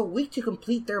everyone has a week to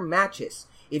complete their matches.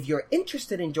 If you're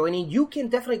interested in joining, you can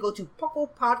definitely go to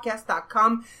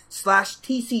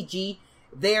pucklepodcast.com/TCG.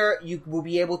 There you will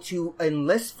be able to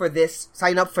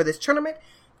sign up for this tournament.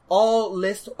 All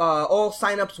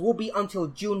signups will be until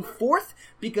June 4th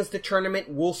because the tournament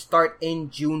will start in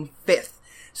June 5th.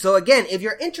 So again, if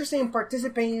you're interested in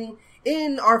participating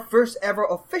in our first ever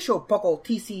official Puckle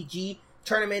TCG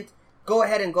tournament, go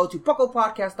ahead and go to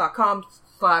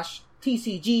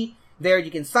pucklepodcast.com/TCG. There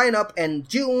you can sign up, and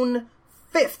June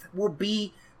 5th will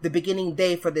be the beginning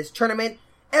day for this tournament.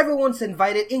 Everyone's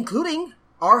invited, including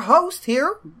our host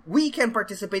here. We can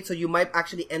participate, so you might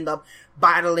actually end up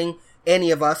battling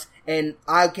any of us, and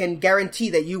I can guarantee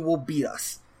that you will beat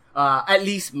us. At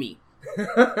least me.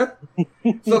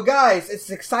 So guys, it's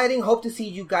exciting. Hope to see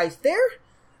you guys there,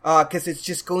 because it's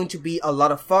just going to be a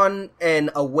lot of fun and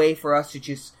a way for us to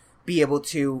just be able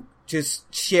to just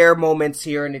share moments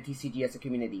here in the TCG as a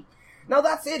community. Now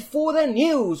that's it for the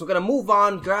news. We're gonna move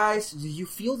on, guys. Do you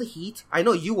feel the heat? I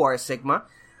know you are, Sigma.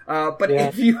 But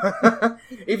yeah.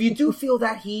 if you do feel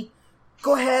that heat,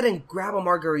 go ahead and grab a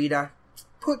margarita,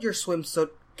 put your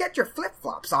swimsuit, get your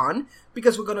flip-flops on,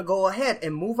 because we're gonna go ahead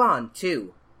and move on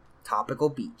to Topical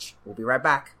Beach. We'll be right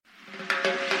back.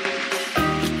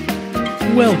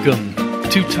 Welcome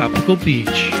to Topical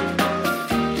Beach.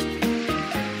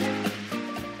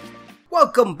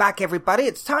 Welcome back, everybody.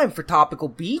 It's time for Topical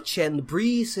Beach, and the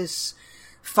breeze is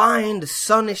fine, the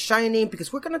sun is shining,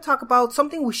 because we're going to talk about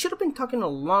something we should have been talking a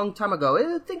long time ago.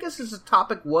 I think this is a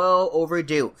topic well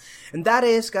overdue, and that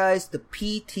is, guys, the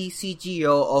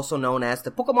PTCGO, also known as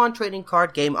the Pokemon Trading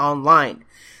Card Game Online.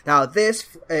 Now,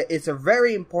 this is a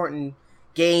very important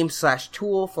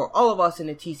game/tool for all of us in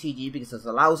the TCG, because it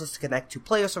allows us to connect to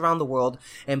players around the world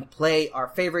and play our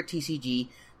favorite TCG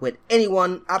with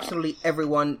anyone, absolutely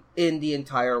everyone in the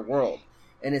entire world.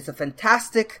 And it's a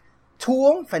fantastic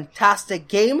tool, fantastic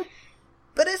game,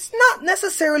 but it's not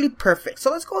necessarily perfect. So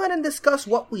let's go ahead and discuss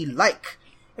what we like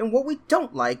and what we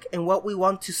don't like and what we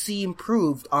want to see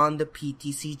improved on the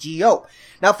PTCGO.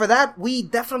 Now for that, we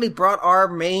definitely brought our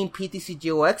main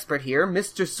PTCGO expert here,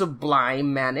 Mr.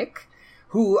 Sublime Manic,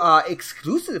 who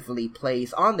exclusively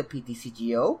plays on the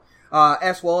PTCGO,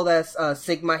 as well as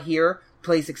Sigma here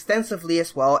plays extensively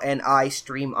as well, and I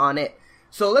stream on it.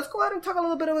 So let's go ahead and talk a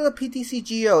little bit about the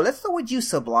PTCGO. Let's start with you,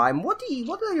 Sublime. What are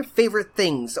your favorite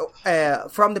things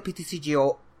from the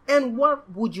PTCGO, and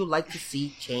what would you like to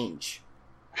see change?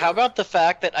 How about the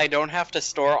fact that I don't have to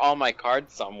store all my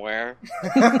cards somewhere,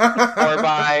 or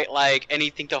buy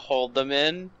anything to hold them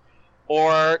in,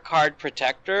 or card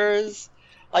protectors?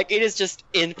 It is just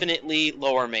infinitely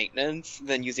lower maintenance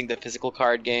than using the physical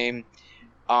card game.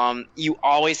 You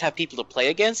always have people to play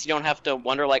against. You don't have to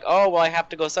wonder oh, well, I have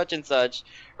to go such and such,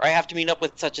 or I have to meet up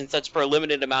with such and such for a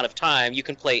limited amount of time. You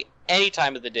can play any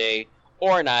time of the day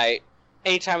or night,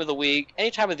 any time of the week,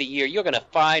 any time of the year. You're going to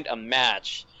find a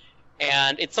match.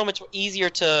 And it's so much easier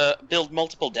to build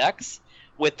multiple decks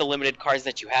with the limited cards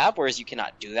that you have, whereas you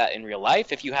cannot do that in real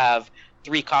life. If you have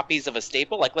 3 copies of a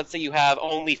staple, let's say you have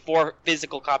only 4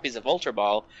 physical copies of Ultra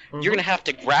Ball, you're going to have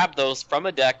to grab those from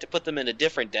a deck to put them in a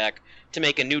different deck to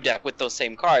make a new deck with those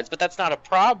same cards. But that's not a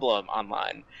problem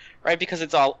online, right? Because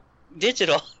it's all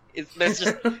digital. There's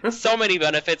just so many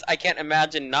benefits. I can't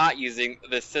imagine not using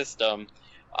this system.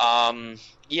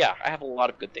 Yeah, I have a lot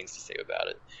of good things to say about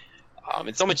it.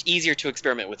 It's so much easier to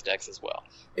experiment with decks as well.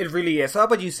 It really is. So how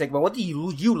about you, Sigma? What do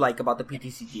you like about the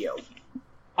PTCGO?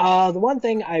 The one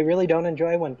thing I really don't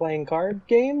enjoy when playing card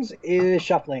games is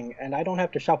shuffling, and I don't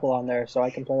have to shuffle on there, so I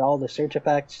can play all the search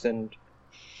effects and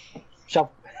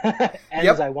shuffle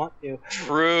as I want to.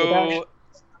 True.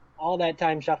 All that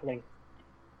time shuffling.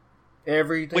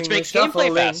 Everything Which makes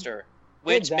gameplay faster.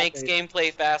 Makes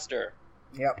gameplay faster.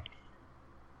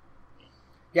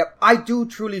 Yep, I do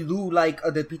truly like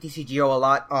the PTCGO a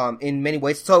lot, in many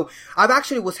ways. So, I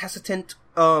actually was hesitant.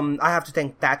 I have to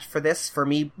thank Thatch for this, for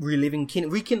me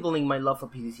rekindling my love for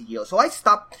PTCGO. So I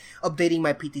stopped updating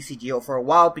my PTCGO for a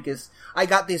while because I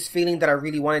got this feeling that I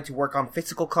really wanted to work on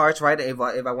physical cards, right? If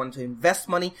I wanted to invest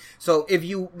money. So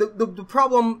the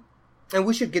problem, and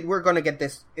we're gonna get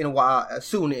this in a while,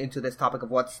 soon into this topic of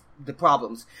what's the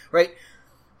problems, right?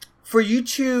 For you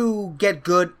to get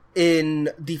good in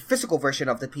the physical version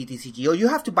of the PTCGO, you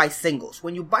have to buy singles.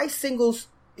 When you buy singles,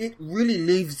 it really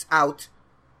leaves out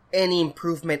any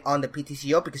improvement on the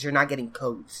PTCGO because you're not getting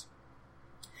codes.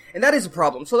 And that is a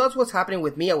problem. So that's what's happening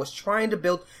with me. I was trying to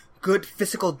build good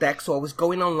physical decks, so I was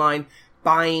going online,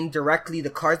 buying directly the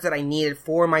cards that I needed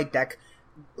for my deck,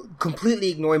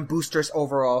 completely ignoring boosters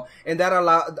overall, and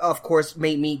that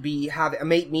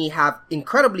made me have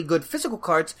incredibly good physical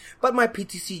cards, but my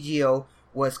PTCGO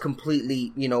was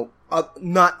completely,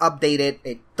 not updated.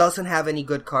 It doesn't have any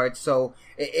good cards, so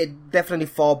it definitely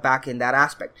fall back in that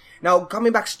aspect. Now,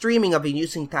 coming back streaming, I've been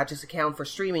using Thatch's account for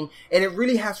streaming, and it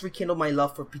really has rekindled my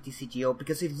love for PTCGO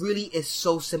because it really is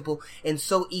so simple and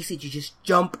so easy to just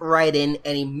jump right in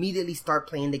and immediately start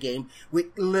playing the game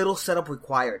with little setup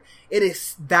required. It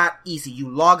is that easy. You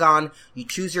log on, you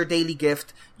choose your daily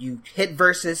gift, you hit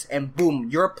versus, and boom,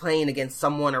 you're playing against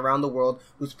someone around the world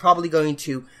who's probably going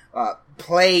to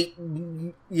play,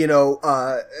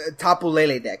 Tapu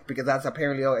Lele deck, because that's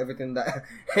apparently everything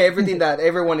that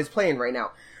everyone is playing right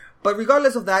now. But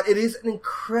regardless of that, it is an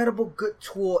incredible good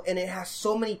tool, and it has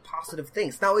so many positive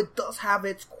things. Now, it does have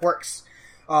its quirks.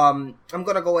 I'm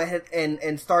gonna go ahead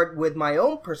and start with my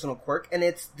own personal quirk, and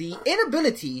it's the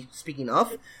inability, speaking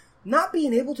of, not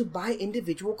being able to buy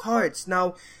individual cards.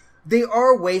 Now, there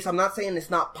are ways. I'm not saying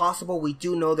it's not possible. We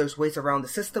do know there's ways around the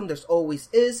system. There's always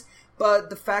is.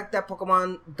 But the fact that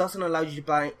Pokemon doesn't allow you to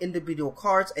buy individual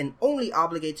cards and only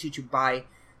obligates you to buy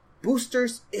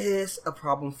boosters is a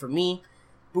problem for me.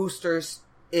 Boosters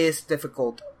is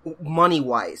difficult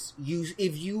money-wise.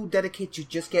 If you dedicate to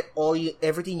just get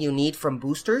everything you need from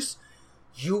boosters,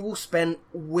 you will spend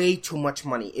way too much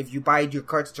money. If you buy your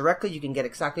cards directly, you can get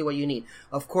exactly what you need.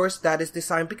 Of course, that is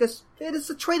designed because it is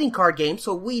a trading card game,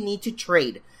 so we need to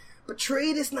trade. But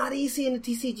trade is not easy in the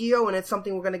TCGO, and it's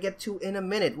something we're going to get to in a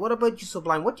minute. What about you,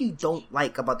 Sublime? What do you don't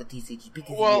like about the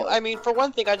PTCGO? Well, I mean, for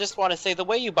one thing, I just want to say the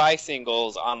way you buy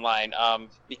singles online,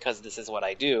 because this is what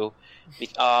I do,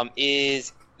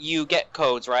 is you get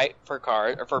codes, right, for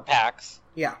packs.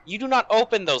 Yeah. You do not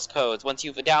open those codes once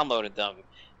you've downloaded them.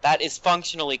 That is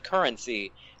functionally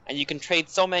currency, and you can trade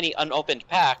so many unopened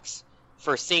packs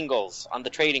for singles on the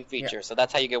trading feature, so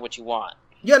that's how you get what you want.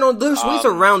 Yeah, no, there's ways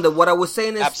around it. What I was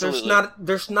saying is absolutely.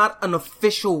 there's not an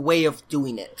official way of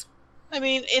doing it. I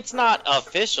mean, it's not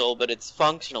official, but it's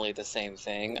functionally the same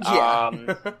thing.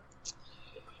 Yeah.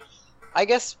 I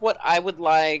guess what I would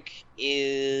like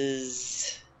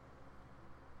is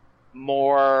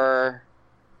more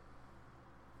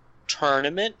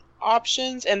tournament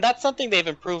options, and that's something they've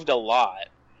improved a lot.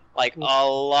 Like, a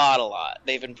lot.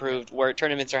 They've improved where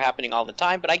tournaments are happening all the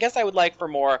time, but I guess I would like for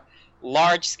more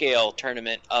large-scale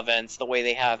tournament events the way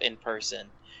they have in person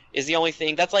is the only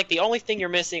thing. That's like the only thing you're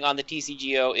missing on the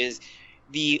TCGO is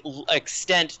the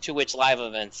extent to which live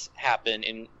events happen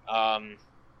in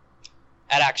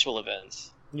at actual events.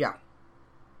 Yeah.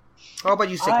 How about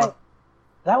you, Sigma?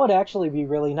 That would actually be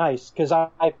really nice, because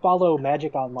I follow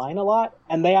Magic Online a lot,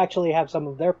 and they actually have some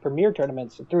of their premier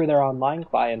tournaments through their online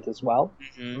client as well.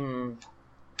 Mm-hmm.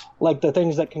 Like the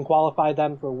things that can qualify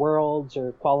them for Worlds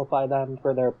or qualify them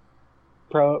for their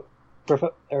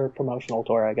promotional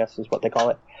tour, I guess is what they call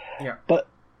it. Yeah. But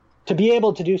to be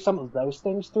able to do some of those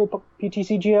things through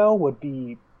PTCGO would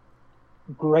be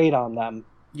great on them.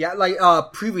 Yeah, like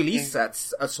pre-release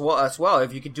sets as well.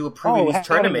 If you could do a pre-release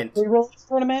tournament, pre-release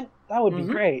tournament, that would be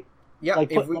great. Yeah, like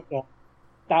put like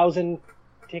 1,000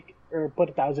 put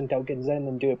 1,000 tokens in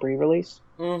and do a pre-release.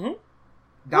 Mm-hmm.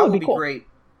 That would be cool. Great.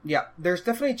 Yeah, there's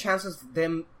definitely chances of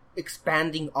them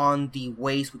expanding on the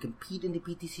ways we compete in the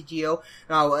PTCGO.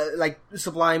 Now, like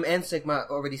Sublime and Sigma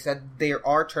already said, there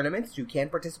are tournaments you can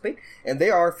participate, and they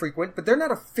are frequent, but they're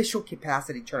not official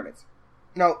capacity tournaments.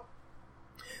 Now,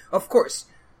 of course,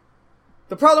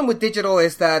 the problem with digital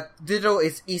is that digital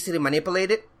is easily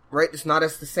manipulated, right? It's not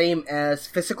as the same as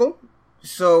physical.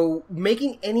 So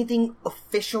making anything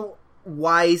official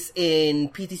wise in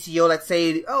PTCGO, let's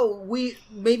say,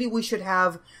 maybe we should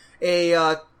have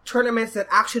a tournaments that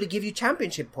actually give you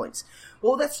championship points.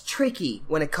 Well, that's tricky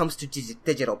when it comes to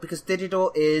digital, because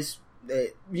digital is,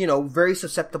 very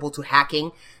susceptible to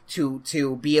hacking,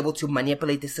 to be able to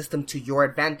manipulate the system to your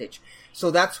advantage.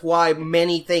 So that's why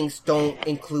many things don't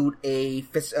include a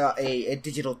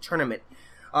digital tournament.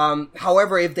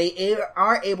 However, if they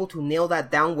are able to nail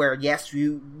that down where, yes,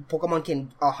 Pokemon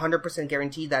can 100%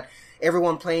 guarantee that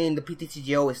everyone playing the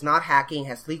PTCGO is not hacking,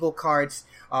 has legal cards,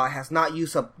 has not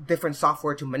used a different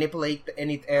software to manipulate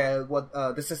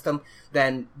the system,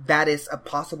 then that is a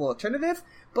possible alternative.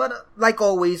 But like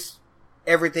always,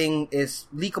 everything is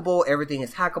leakable, everything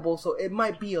is hackable, so it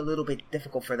might be a little bit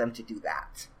difficult for them to do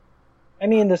that. I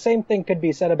mean, the same thing could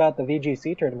be said about the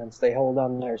VGC tournaments they hold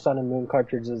on their Sun and Moon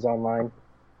cartridges online.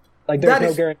 Like, there's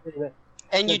no guarantee that...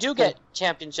 And you do get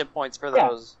championship points for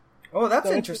those. Oh, that's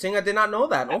interesting. I did not know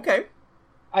that. Okay.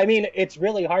 I mean, it's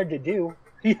really hard to do.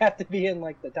 You have to be in,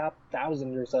 like, the top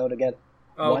 1,000 or so to get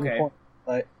 1 point.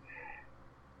 But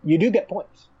you do get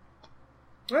points.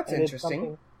 That's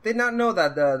interesting. Did not know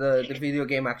that the video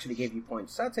game actually gave you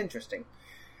points. That's interesting.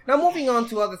 Now, moving on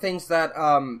to other things that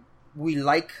we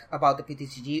like about the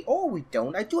PTCG, or we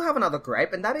don't. I do have another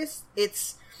gripe, and that is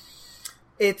it's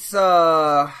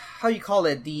how you call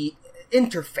it, the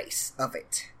interface of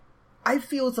it. I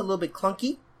feel it's a little bit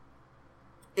clunky.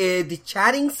 The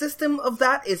chatting system of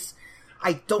that is,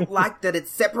 I don't like that it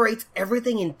separates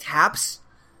everything in tabs.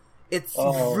 It's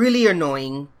really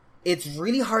annoying. It's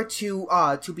really hard to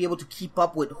be able to keep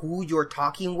up with who you're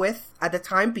talking with at the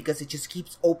time, because it just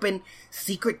keeps open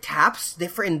secret tabs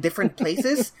in different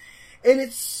places. And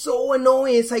it's so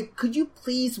annoying. It's like, could you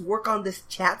please work on this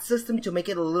chat system to make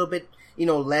it a little bit,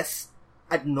 less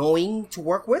annoying to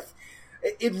work with?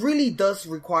 It really does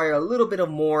require a little bit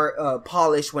of more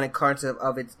polish when it comes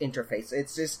of its interface.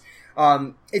 It's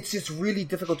just really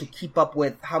difficult to keep up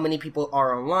with how many people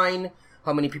are online,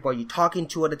 how many people are you talking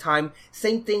to at a time.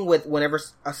 Same thing with whenever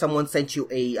someone sent you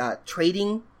a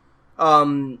trading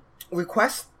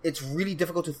request. It's really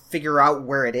difficult to figure out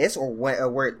where it is or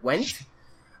where it went.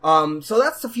 So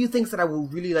that's a few things that I will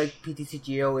really like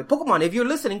PTCGO. Pokemon, if you're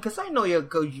listening, because I know you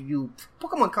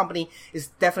Pokemon Company is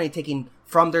definitely taking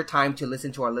from their time to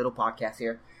listen to our little podcast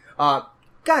here.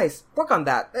 Guys, work on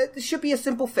that. It should be a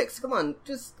simple fix. Come on,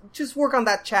 just work on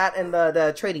that chat and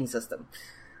the trading system.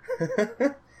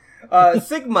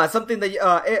 Sigma, something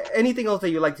that anything else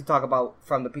that you'd like to talk about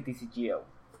from the PTCGO?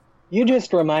 You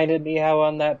just reminded me how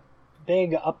on that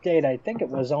big update, I think it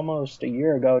was almost a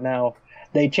year ago now,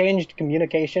 they changed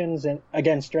communications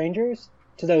against strangers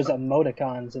to those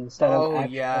emoticons instead of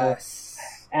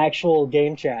actual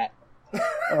game chat.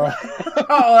 Oh,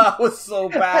 that was so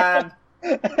bad.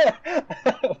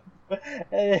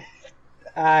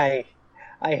 I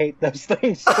hate those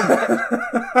things so much.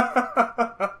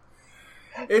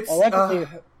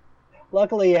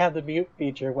 Luckily, you have the mute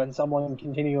feature when someone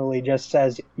continually just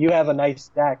says, "You have a nice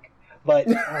deck," but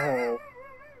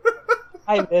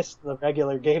I miss the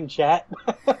regular game chat.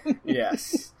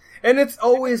 Yes. And it's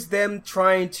always them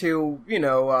trying to,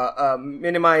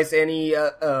 minimize any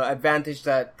advantage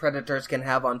that predators can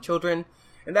have on children.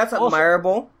 And that's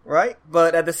admirable, right?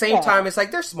 But at the same time, it's like,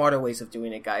 there's smarter ways of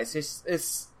doing it, guys.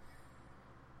 It's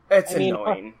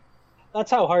annoying.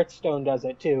 That's how Hearthstone does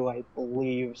it, too, I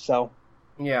believe, so.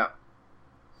 Yeah.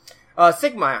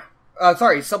 Sublime.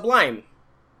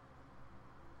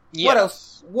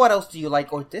 Yes. What else do you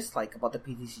like or dislike about the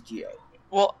PTCGO?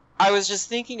 Well, I was just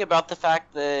thinking about the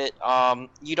fact that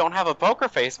you don't have a poker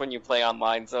face when you play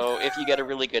online, so if you get a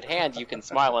really good hand, you can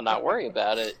smile and not worry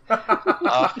about it.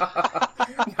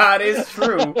 That is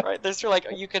true. Right?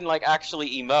 You can actually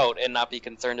emote and not be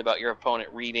concerned about your opponent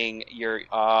reading your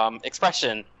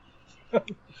expression.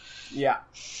 Yeah.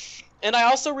 And I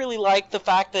also really like the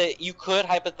fact that you could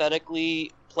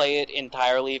hypothetically play it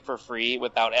entirely for free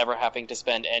without ever having to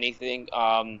spend anything.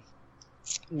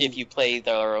 If you play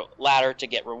the ladder to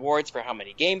get rewards for how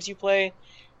many games you play.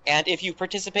 And if you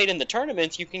participate in the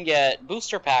tournaments, you can get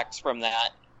booster packs from that,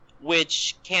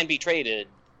 which can be traded.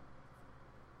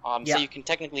 So you can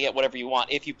technically get whatever you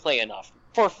want if you play enough,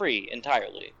 for free,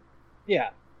 entirely. Yeah.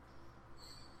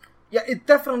 Yeah, it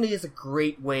definitely is a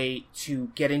great way to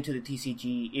get into the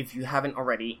TCG if you haven't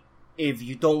already. If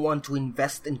you don't want to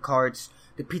invest in cards,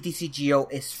 the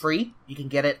PTCGO is free. You can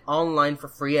get it online for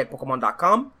free at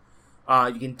Pokemon.com.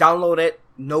 You can download it,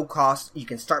 no cost. You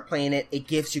can start playing it. It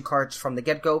gives you cards from the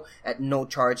get-go at no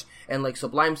charge. And like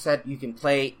Sublime said, you can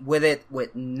play with it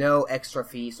with no extra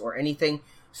fees or anything.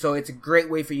 So it's a great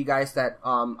way for you guys that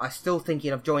are still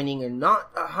thinking of joining and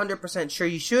not 100% sure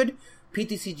you should.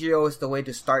 PTCGO is the way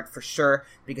to start for sure,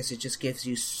 because it just gives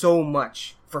you so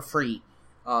much for free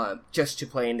just to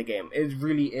play in the game. It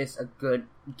really is a good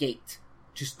gate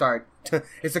to start.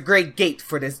 It's a great gate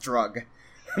for this drug.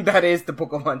 That is the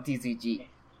Pokemon TCG.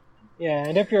 Yeah,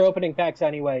 and if you're opening packs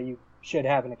anyway, you should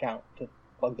have an account to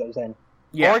plug those in.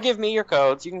 Yeah. Or give me your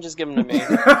codes. You can just give them to me.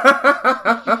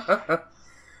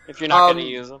 If you're not going to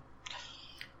use them.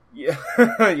 Yeah.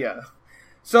 Yeah.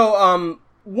 So,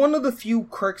 one of the few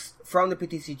quirks from the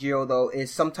PTCGO, though,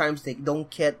 is sometimes they don't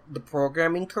get the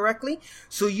programming correctly.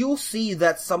 So you'll see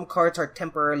that some cards are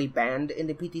temporarily banned in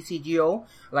the PTCGO.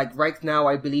 Like right now,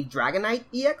 I believe Dragonite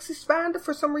EX is banned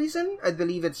for some reason. I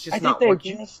believe it's just not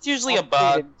working. It's usually a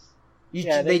bug.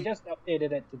 They just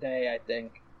updated it today, I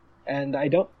think. And I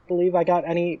don't believe I got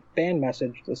any ban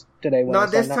message today.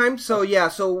 Not this time. So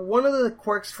one of the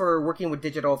quirks for working with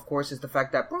digital, of course, is the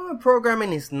fact that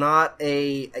programming is not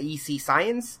a easy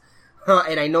science.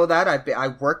 And I know that. I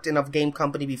worked in a game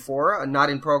company before, not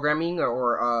in programming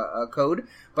or code,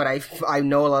 but I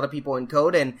know a lot of people in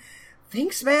code, and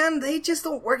things, man, they just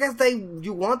don't work as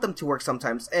you want them to work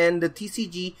sometimes. And the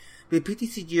PTCGO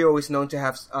is known to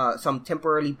have some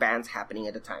temporary bans happening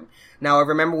at the time. Now, I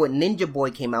remember when Ninja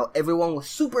Boy came out, everyone was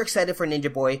super excited for Ninja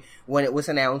Boy when it was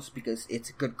announced because it's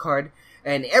a good card,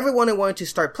 and everyone wanted to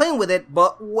start playing with it,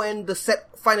 but when the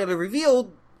set finally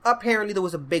revealed, apparently there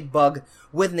was a big bug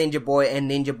with Ninja Boy, and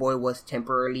Ninja Boy was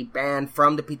temporarily banned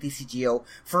from the PTCGO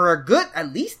for a good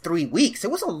at least 3 weeks.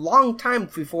 It was a long time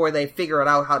before they figured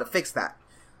out how to fix that.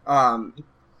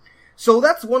 So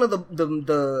that's one of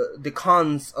the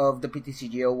cons of the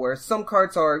PTCGO, where some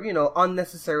cards are,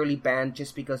 unnecessarily banned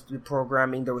just because the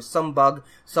programming, there was some bug,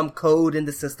 some code in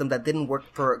the system that didn't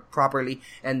work properly,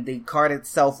 and the card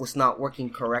itself was not working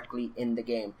correctly in the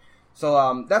game.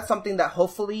 So that's something that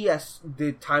hopefully as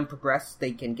the time progresses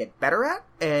they can get better at,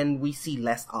 and we see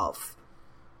less of.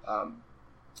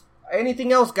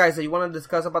 Anything else, guys, that you want to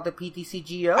discuss about the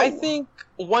PTCGO? I think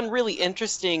one really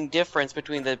interesting difference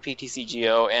between the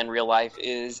PTCGO and real life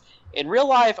is, in real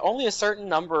life, only a certain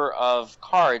number of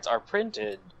cards are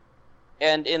printed.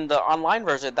 And in the online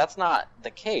version, that's not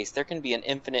the case. There can be an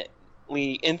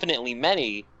infinitely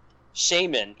many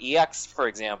Shaman EX, for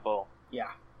example.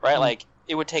 Yeah. Right? Like,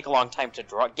 it would take a long time to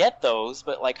get those,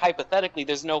 but, like, hypothetically,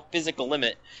 there's no physical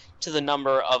limit to the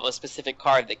number of a specific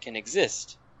card that can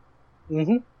exist.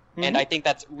 Mm-hmm. And I think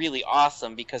that's really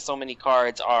awesome because so many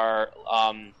cards are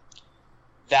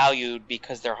valued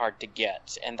because they're hard to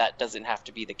get, and that doesn't have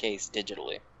to be the case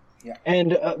digitally. Yeah.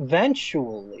 And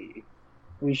eventually,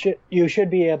 you should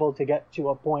be able to get to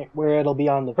a point where it'll be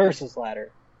on the versus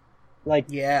ladder. Like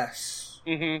Yes.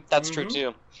 Mm-hmm. That's true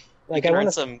too. Like you can I earn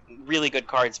want some really good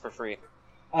cards for free.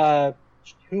 Hoopa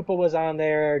was on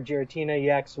there, Giratina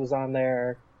EX was on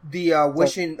there. The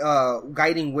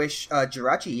Guiding Wish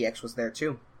Jirachi EX was there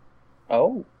too.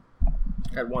 Oh.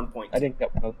 At one point. I didn't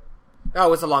get one. Oh,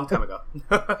 it was a long time ago.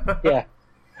 Yeah.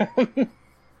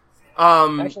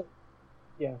 Actually,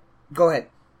 yeah. Go ahead.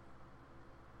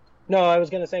 No, I was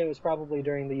going to say it was probably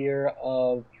during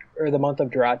the month of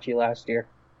Jirachi last year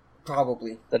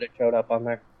Probably. that it showed up on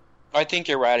there. I think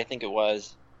you're right. I think it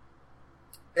was.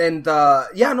 And,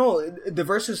 the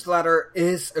Versus Ladder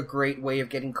is a great way of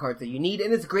getting cards that you need,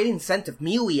 and it's a great incentive.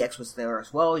 Mew EX was there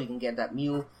as well. You can get that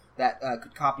Mew that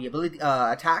could copy ability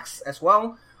attacks as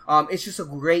well. It's just a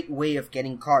great way of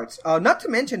getting cards. Not to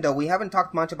mention, though, we haven't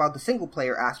talked much about the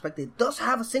single-player aspect. It does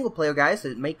have a single-player, guys.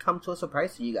 It may come to a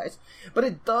surprise to you guys. But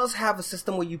it does have a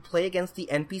system where you play against the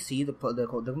NPC, the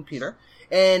computer.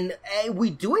 And we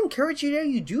do encourage you that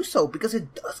you do so, because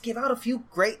it does give out a few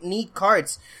great, neat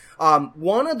cards.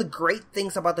 One of the great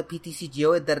things about the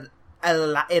PTCGO is that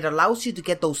it allows you to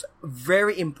get those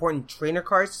very important trainer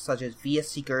cards, such as VS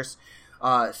Seekers,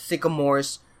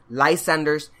 Sycamores,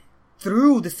 Lysanders,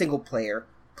 through the single player.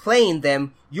 Playing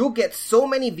them, you'll get so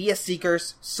many VS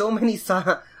Seekers, so many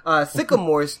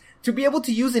Sycamores to be able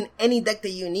to use in any deck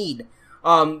that you need.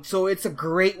 So it's a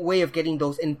great way of getting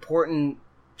those important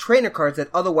trainer cards that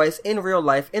otherwise in real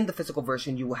life, in the physical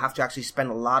version, you will have to actually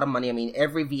spend a lot of money. I mean,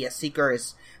 every VS Seeker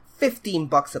is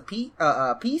 $15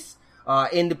 a piece.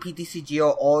 In the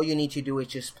PTCGO, all you need to do is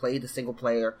just play the single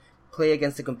player, play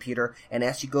against the computer, and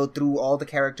as you go through all the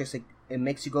characters it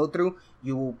makes you go through,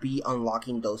 you will be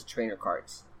unlocking those trainer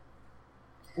cards.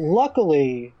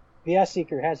 Luckily, VS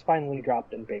Seeker has finally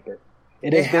dropped in paper.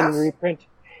 It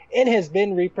has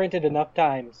been reprinted enough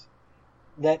times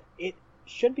that it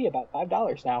should be about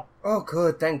 $5 now. Oh,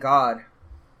 good, thank God.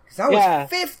 Because that was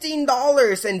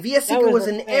 $15, and VS Seeker was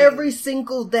in every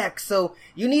single deck, so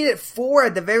you needed 4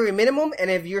 at the very minimum,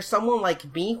 and if you're someone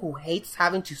like me who hates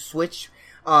having to switch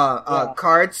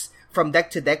cards from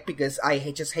deck to deck, because I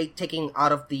just hate taking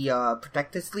out of the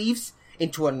protected sleeves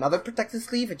into another protected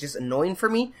sleeve, it's just annoying for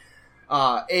me.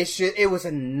 It was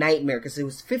a nightmare, because it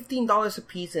was $15 a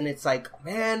piece, and it's like,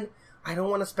 man, I don't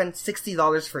want to spend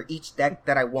 $60 for each deck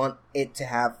that I want it to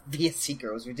have VS Seeker.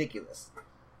 It was ridiculous.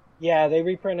 Yeah, they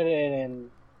reprinted it in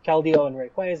Keldeo and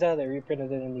Rayquaza. They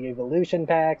reprinted it in the Evolution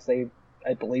packs. I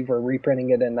believe, are reprinting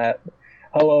it in that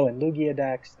Ho-Oh and Lugia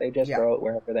decks. They just throw it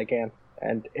wherever they can.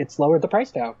 And it's lowered the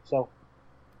price down, so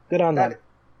good on them.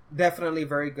 Definitely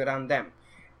very good on them.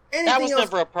 That was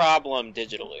never a problem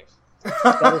digitally.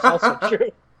 That is also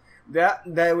true.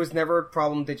 That was never a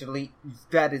problem digitally.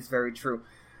 That is very true.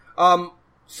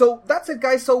 So that's it,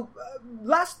 guys. So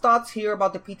last thoughts here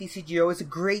about the PTCGO. It's a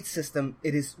great system.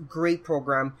 It is a great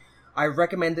program. I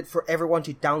recommend it for everyone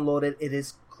to download it. It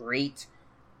is great.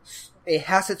 It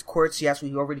has its quirks. Yes,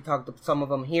 we already talked about some of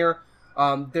them here.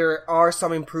 There are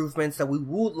some improvements that we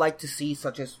would like to see,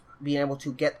 such as being able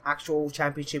to get actual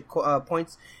championship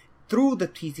points through the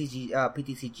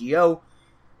PTCGO,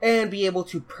 and be able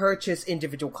to purchase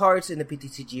individual cards in the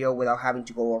PTCGO without having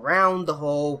to go around the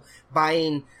whole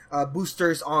buying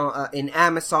boosters in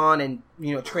Amazon and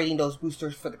trading those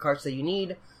boosters for the cards that you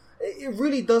need. It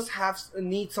really does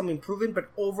need some improvement, but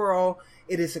overall,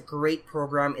 it is a great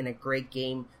program and a great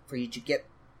game for you to get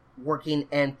working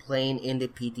and playing in the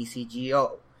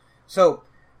PTCGO. So,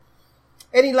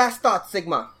 any last thoughts,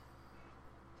 Sigma?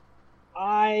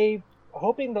 I'm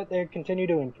hoping that they continue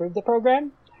to improve the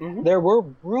program. Mm-hmm. There were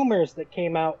rumors that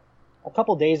came out a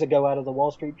couple days ago out of the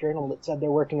Wall Street Journal that said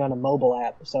they're working on a mobile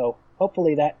app. So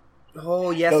hopefully that.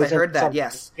 Oh yes, I heard that.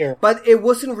 Yes, here. But it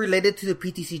wasn't related to the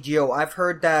PTCGO. I've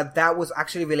heard that was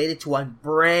actually related to a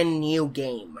brand new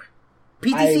game.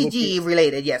 PTCG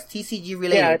related, yes. TCG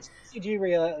related. Yeah, it's TCG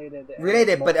related.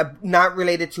 Related, but not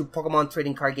related to Pokemon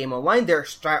Trading Card Game Online. They're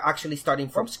actually starting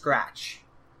from scratch.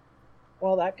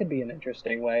 Well, that could be an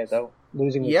interesting way, though.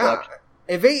 Losing the collection.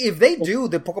 If they do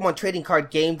the Pokemon Trading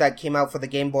Card game that came out for the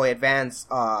Game Boy Advance,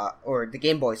 or the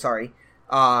Game Boy, sorry,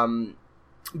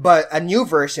 but a new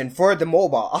version for the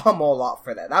mobile, I'm all out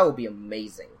for that. That would be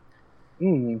amazing.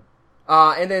 Mm.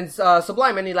 And then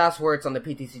Sublime, any last words on the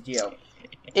PTCGO?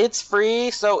 It's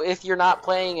free, so if you're not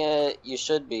playing it, you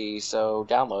should be. So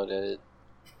download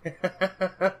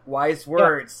it. Wise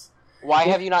words. Why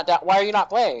are you not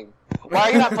playing? Why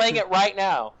are you not playing it right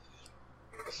now?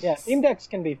 Yeah, Steam Decks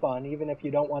can be fun, even if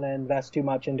you don't want to invest too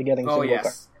much into getting single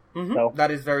cards. Mm-hmm. So.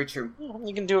 That is very true.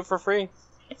 You can do it for free.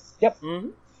 Yep. Mm-hmm.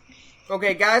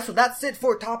 Okay, guys, so that's it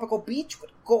for Topical Beach.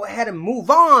 We'll go ahead and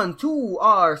move on to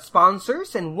our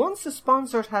sponsors. And once the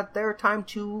sponsors had their time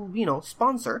to,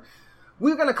 sponsor,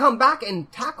 we're going to come back and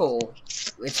tackle,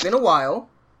 it's been a while,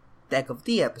 Deck of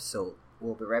the Episode.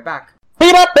 We'll be right back.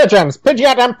 Peter Pigeons,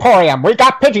 Pidgeot Emporium. We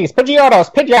got Pidgeys,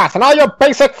 Pidgeotos, Pidgeots, and all your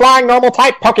basic flying normal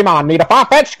type Pokemon. Need a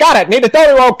Farfetch? Got it. Need a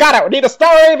Doduo? Got it. Need a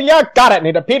Staravia? Got it.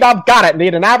 Need a P-Dub? Got it.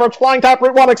 Need an average flying type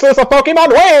Route 1 exclusive Pokemon?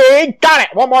 We got it.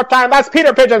 One more time. That's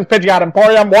Peter Pigeons, Pidgeot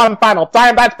Emporium. One final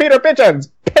time. That's Peter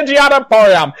Pigeons, Pidgeot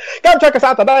Emporium. Go check us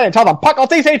out today and tell them Puckle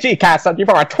TCG Cast sent you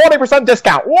for a 20%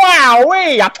 discount.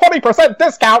 Wow-wee! A 20%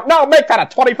 discount? No, make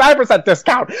that a 25%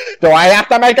 discount. Do I have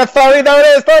to make it 30? There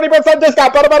it is. 30%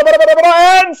 discount.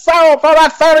 And so for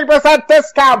that 30%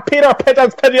 discount, Peter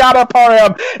Pigeons, Pidgeot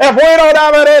Emporium. If we don't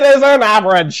have it, it is an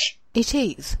average. It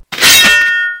is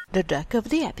the Deck of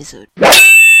the Episode.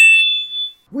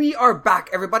 We are back,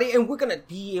 everybody, and we're gonna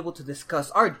be able to discuss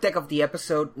our Deck of the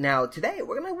Episode. Now, today,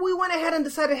 we went ahead and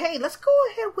decided, hey, let's go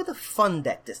ahead with a fun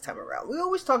deck this time around. We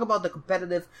always talk about the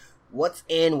competitive, what's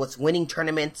winning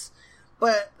tournaments,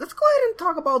 but let's go ahead and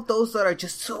talk about those that are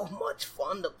just so much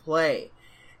fun to play.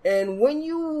 And when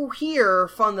you hear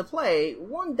fun to play,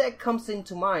 one deck comes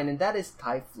into mind, and that is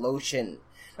Typhlosion.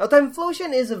 Now,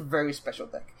 Typhlosion is a very special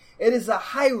deck. It is a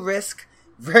high-risk,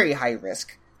 very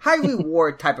high-risk,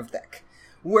 high-reward type of deck,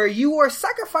 where you are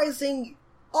sacrificing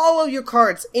all of your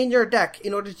cards in your deck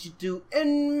in order to do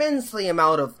immensely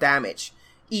amount of damage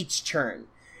each turn.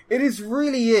 It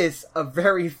really is a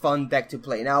very fun deck to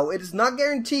play. Now, it is not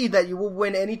guaranteed that you will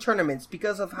win any tournaments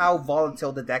because of how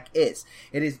volatile the deck is.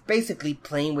 It is basically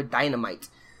playing with dynamite.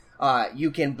 You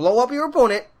can blow up your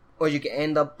opponent, or you can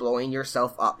end up blowing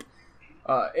yourself up.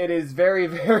 It is very,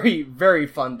 very, very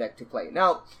fun deck to play.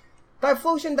 Now,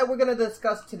 Typhlosion that we're going to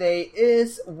discuss today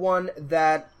is one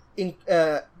that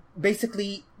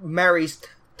basically marries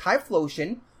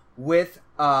Typhlosion with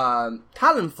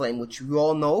Talonflame, which you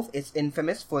all know is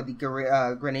infamous for the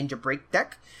Greninja Break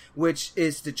deck, which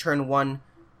is the turn 1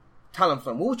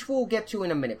 Talonflame, which we'll get to in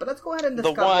a minute. But let's go ahead and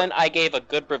discuss... The one I gave a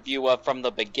good review of from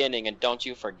the beginning, and don't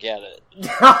you forget it.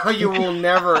 You will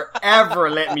never,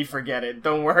 ever let me forget it.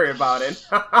 Don't worry about it.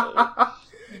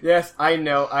 Yes, I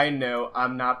know,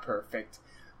 I'm not perfect.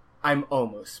 I'm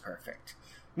almost perfect.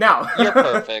 Now... You're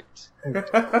perfect.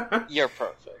 You're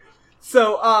perfect.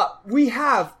 So, we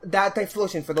have that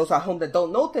Typhlosion. For those at home that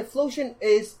don't know, Typhlosion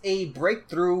is a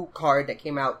breakthrough card that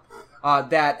came out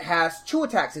that has 2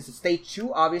 attacks. It's a stage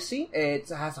 2, obviously. It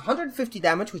has 150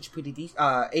 damage, which is pretty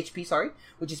HP,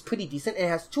 which is pretty decent. And it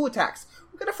has 2 attacks.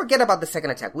 We're gonna forget about the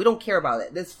second attack. We don't care about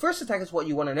it. This first attack is what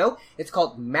you want to know. It's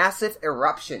called Massive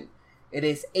Eruption. It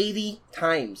is 80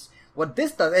 times. What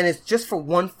this does, and it's just for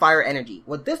 1 fire energy.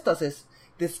 What this does is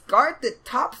discard the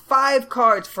top 5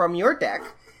 cards from your deck.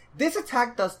 This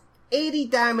attack does 80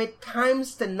 damage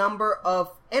times the number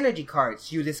of energy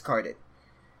cards you discarded.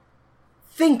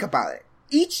 Think about it.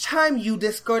 Each time you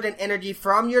discard an energy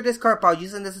from your discard pile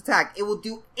using this attack, it will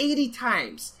do 80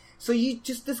 times. So you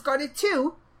just discarded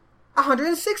 2,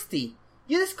 160.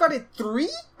 You discarded 3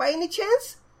 by any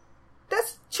chance?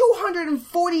 That's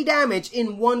 240 damage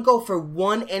in one go for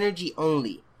 1 energy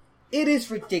only. It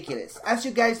is ridiculous. As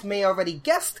you guys may already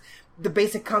guessed, the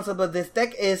basic concept of this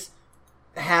deck is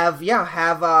have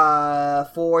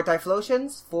 4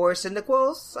 Typhlosions, 4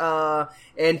 Cyndaquils,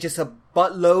 and just a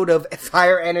buttload of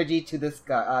fire energy to this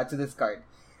card.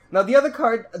 Now, the other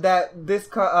card that this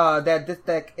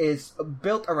deck is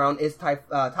built around is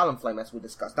Talonflame, as we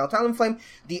discussed. Now, Talonflame,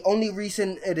 the only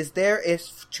reason it is there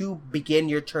is to begin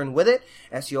your turn with it.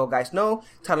 As you all guys know,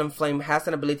 Talonflame has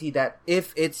an ability that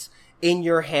if it's in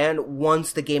your hand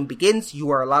once the game begins, you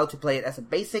are allowed to play it as a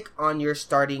basic on your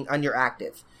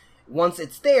active. Once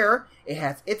it's there, it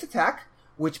has its attack,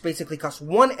 which basically costs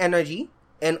 1 energy,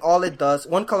 and all it does,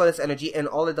 1 colorless energy, and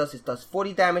all it does is does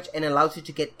 40 damage and allows you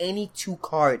to get any 2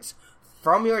 cards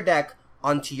from your deck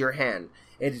onto your hand.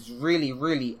 It is really,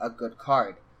 really a good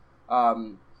card.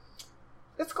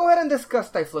 Let's go ahead and discuss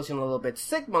Typhlosion a little bit.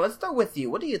 Sigma, let's start with you.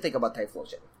 What do you think about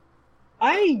Typhlosion?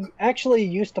 I actually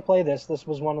used to play this. This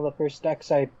was one of the first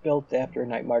decks I built after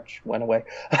Night March went away.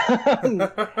 And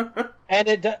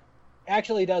it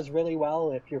actually does really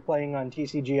well if you're playing on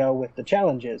TCGO with the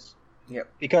challenges. Yep.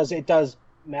 Because it does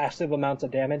massive amounts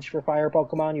of damage for fire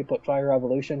Pokemon. You put Fire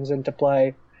Evolutions into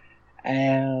play.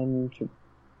 And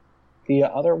the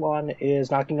other one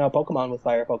is knocking out Pokemon with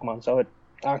fire Pokemon. So it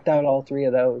knocked out all 3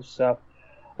 of those. So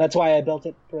that's why I built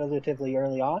it relatively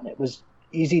early on. It was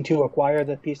easy to acquire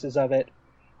the pieces of it.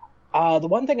 The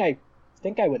one thing I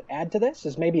think I would add to this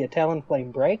is maybe a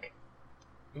Talonflame Break.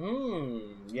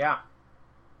 Yeah.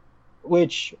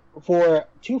 which for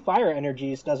 2 fire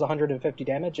energies does 150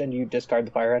 damage, and you discard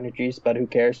the fire energies, but who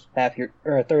cares?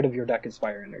 A third of your deck is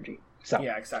fire energy. So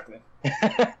Yeah, exactly.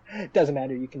 doesn't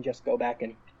matter, you can just go back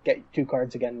and get 2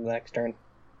 cards again in the next turn.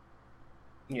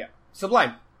 Yeah.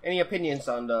 Sublime, any opinions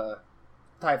on the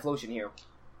Typhlosion here?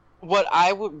 What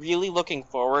I would really looking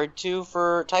forward to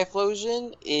for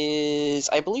Typhlosion is,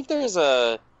 I believe there's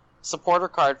a supporter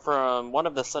card from one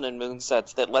of the Sun and Moon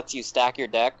sets that lets you stack your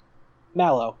deck.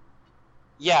 Mallow.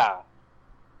 Yeah.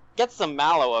 Get some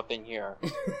Mallow up in here.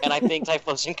 And I think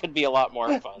Typhlosion could be a lot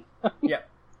more fun. Yeah.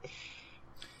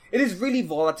 It is really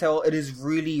volatile. It is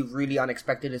really, really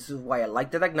unexpected. This is why I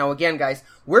like the deck. Now, again, guys,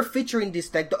 we're featuring this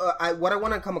deck. What I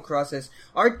want to come across is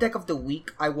our deck of the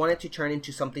week. I want it to turn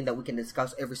into something that we can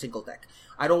discuss every single deck.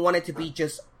 I don't want it to be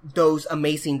just those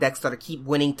amazing decks that keep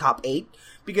winning top 8,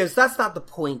 because that's not the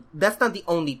point. That's not the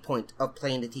only point of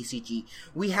playing the TCG.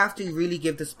 We have to really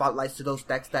give the spotlights to those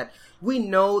decks that we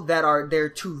know that they're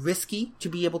too risky to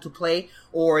be able to play,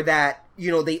 or that,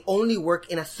 they only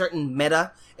work in a certain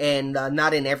meta and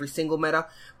not in every single meta.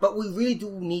 But we really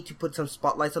do need to put some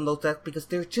spotlights on those decks because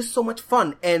they're just so much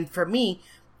fun. And for me,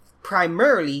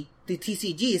 primarily, the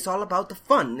TCG is all about the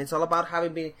fun. It's all about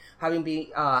having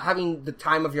the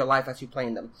time of your life as you're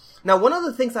playing them. Now, one of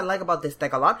the things I like about this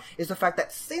deck a lot is the fact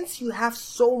that since you have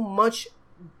so much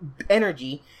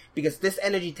energy, because this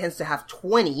energy tends to have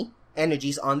 20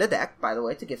 energies on the deck, by the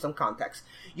way, to give some context,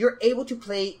 you're able to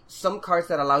play some cards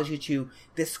that allows you to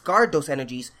discard those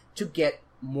energies to get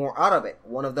more out of it.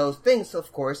 One of those things,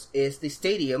 of course, is the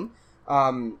Stadium.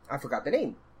 I forgot the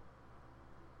name.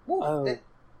 What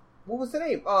was the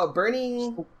name?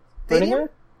 Burning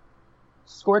Earth?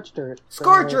 Scorched Earth.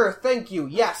 Scorched Earth, thank you,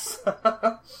 yes.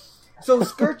 So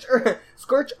Scorched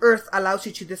Earth allows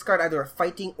you to discard either a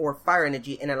fighting or fire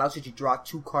energy and allows you to draw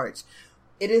 2 cards.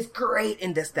 It is great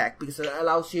in this deck because it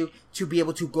allows you to be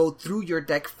able to go through your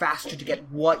deck faster to get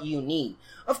what you need.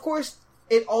 Of course,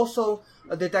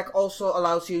 the deck also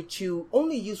allows you to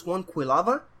only use 1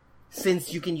 Quilava,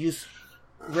 since you can use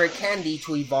Rare Candy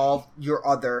to evolve your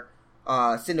other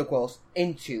Cyndaquils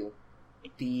into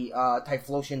the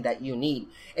Typhlosion that you need.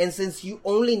 And since you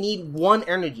only need 1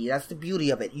 energy, that's the beauty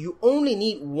of it. You only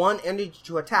need 1 energy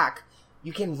to attack.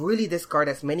 You can really discard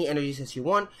as many energies as you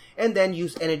want, and then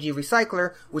use Energy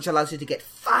Recycler, which allows you to get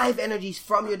 5 energies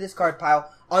from your discard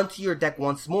pile onto your deck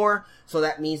once more. So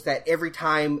that means that every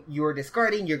time you're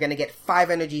discarding, you're going to get 5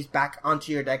 energies back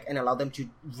onto your deck and allow them to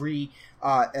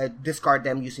discard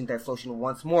them using Typhlosion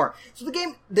once more. So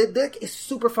the deck is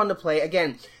super fun to play.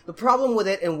 Again, the problem with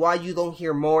it and why you don't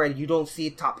hear more and you don't see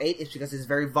it top 8 is because it's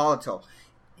very volatile.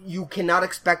 You cannot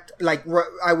expect,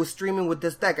 I was streaming with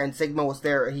this deck and Sigma was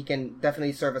there. He can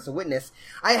definitely serve as a witness.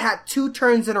 I had 2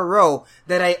 turns in a row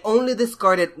that I only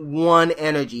discarded 1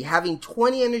 energy. Having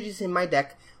 20 energies in my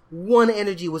deck, 1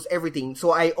 energy was everything.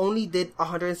 So I only did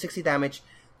 160 damage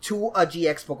to a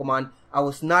GX Pokemon. I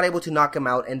was not able to knock him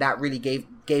out, and that really gave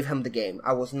him the game.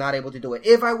 I was not able to do it.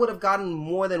 If I would have gotten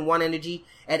more than 1 energy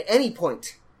at any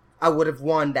point, I would have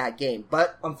won that game.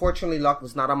 But unfortunately, luck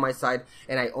was not on my side,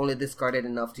 and I only discarded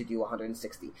enough to do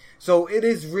 160. So it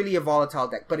is really a volatile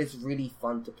deck, but it's really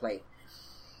fun to play.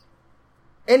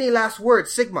 Any last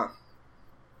words, Sigma?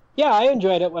 Yeah, I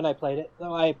enjoyed it when I played it,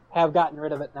 though I have gotten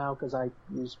rid of it now because I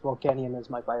use Volcanion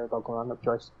as my fire Pokemon of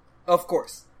choice. Of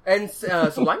course. And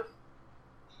Sublime?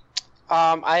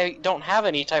 I don't have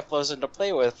any Typhlosion to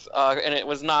play with, and it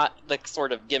was not the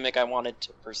sort of gimmick I wanted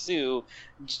to pursue.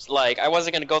 I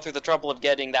wasn't going to go through the trouble of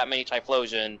getting that many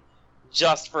Typhlosion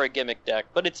just for a gimmick deck,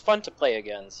 but it's fun to play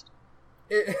against.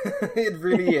 It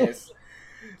really is.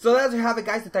 So there you have it,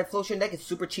 guys. The Typhlosion deck is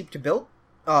super cheap to build.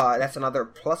 That's another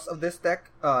plus of this deck.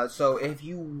 So if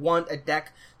you want a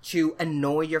deck to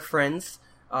annoy your friends,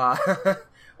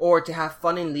 or to have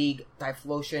fun in League,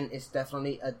 Typhlosion is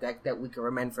definitely a deck that we can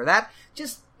recommend for that.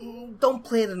 Just don't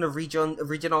play it in the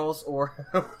regionals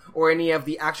or any of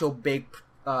the actual big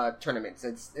tournaments.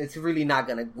 It's really not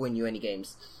gonna win you any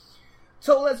games.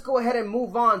 So let's go ahead and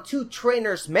move on to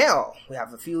Trainer's Mail. We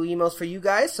have a few emails for you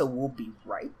guys, so we'll be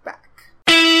right back.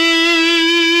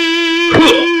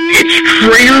 It's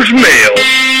Trainer's Mail.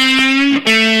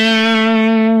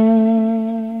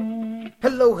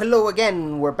 Hello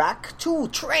again. We're back to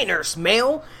Trainer's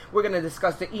Mail. We're going to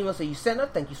discuss the emails that you sent us.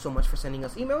 Thank you so much for sending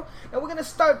us email. And we're going to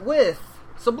start with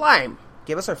Sublime.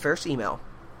 Give us our first email.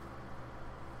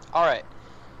 Alright.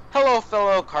 Hello,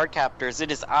 fellow card captors.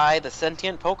 It is I, the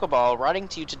Sentient Pokeball, writing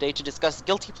to you today to discuss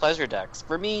guilty pleasure decks.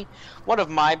 For me, one of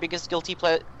my biggest guilty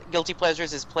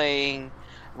pleasures is playing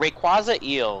Rayquaza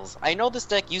Eels. I know this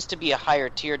deck used to be a higher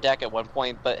tier deck at one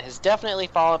point, but has definitely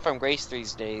fallen from grace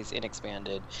these days in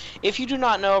Expanded. If you do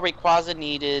not know, Rayquaza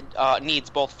needs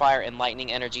both fire and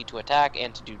lightning energy to attack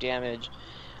and to do damage.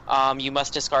 You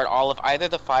must discard all of either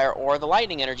the fire or the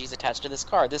lightning energies attached to this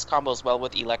card. This combos well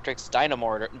with Electric's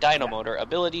Dynamotor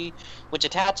ability, which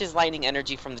attaches lightning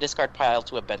energy from the discard pile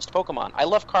to a benched Pokemon. I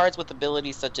love cards with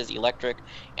abilities such as Electric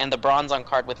and the Bronzong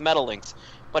card with Metal Links,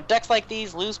 but decks like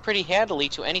these lose pretty handily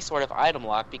to any sort of item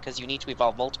lock because you need to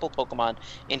evolve multiple Pokemon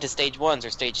into Stage 1s or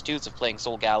Stage 2s of playing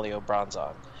Solgaleo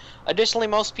Bronzong. Additionally,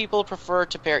 most people prefer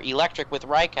to pair Electric with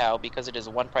Raikou because it is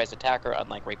a one-price attacker,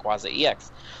 unlike Rayquaza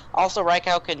EX. Also,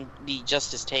 Raikou can be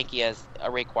just as tanky as a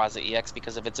Rayquaza EX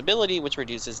because of its ability, which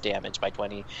reduces damage by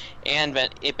 20, and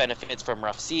it benefits from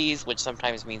Rough Seas, which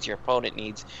sometimes means your opponent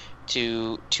needs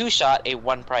to two-shot a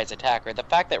one-price attacker. The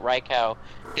fact that Raikou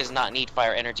does not need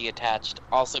fire energy attached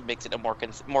also makes it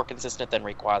more consistent than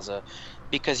Rayquaza,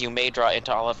 because you may draw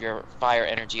into all of your fire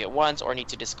energy at once, or need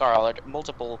to discard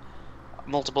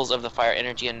multiples of the fire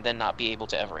energy and then not be able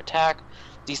to ever attack.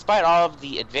 Despite all of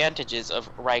the advantages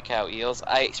of Raikou Eels,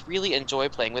 I really enjoy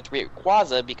playing with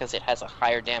Rayquaza because it has a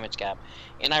higher damage cap,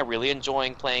 and I really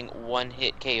enjoy playing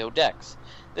one-hit KO decks.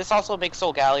 This also makes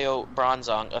Solgaleo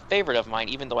Bronzong a favorite of mine,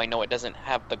 even though I know it doesn't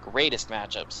have the greatest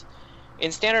matchups.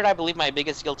 In Standard, I believe my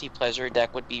biggest guilty pleasure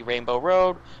deck would be Rainbow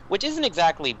Road, which isn't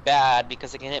exactly bad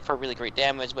because it can hit for really great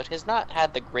damage, but has not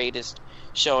had the greatest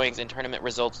showings in tournament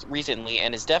results recently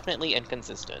and is definitely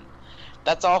inconsistent.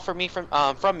 That's all from me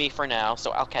from me for now, so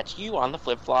I'll catch you on the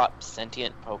flip-flop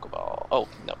Sentient Pokeball. Oh,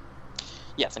 no.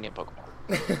 Yeah, Sentient Pokeball.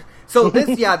 So this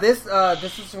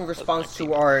is in response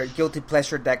to our Guilty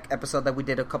Pleasure deck episode that we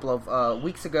did a couple of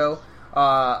weeks ago.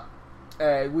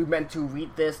 We meant to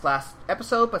read this last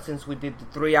episode, but since we did the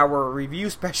 3-hour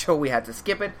review special, we had to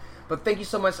skip it. But thank you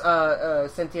so much,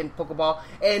 Sentient Pokeball.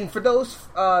 And for those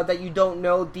that you don't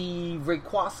know, the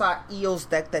Rayquaza Eels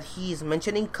deck that he's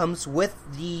mentioning comes with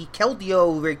the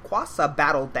Keldeo Rayquaza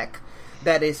Battle deck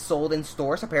that is sold in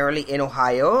stores, apparently in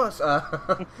Ohio,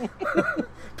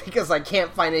 because I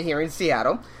can't find it here in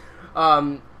Seattle.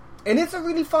 And it's a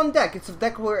really fun deck. It's a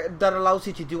deck that allows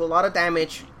you to do a lot of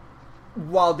damage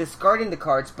while discarding the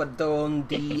cards, but on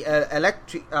the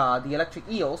electric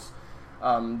eels,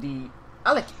 what do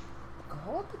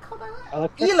they call that?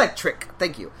 Electric.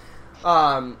 Thank you.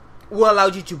 Will allow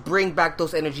you to bring back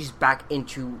those energies back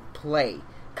into play,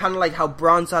 kind of like how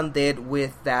Bronzong did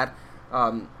with that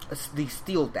the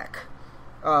Steel deck.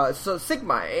 So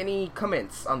Sigma, any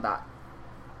comments on that?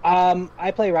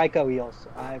 I play Raikou Eels.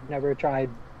 I've never tried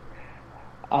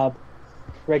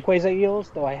Rayquaza Eels,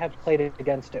 though I have played it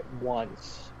against it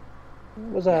once.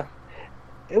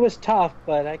 It was tough,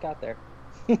 but I got there.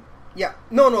 Yeah,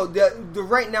 no. The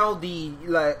right now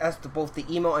as both the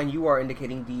email and you are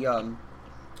indicating, the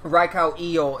Raikou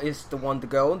Eel is the one to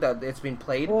go that it's been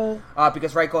played,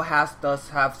 because Raikou does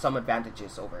have some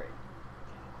advantages over it.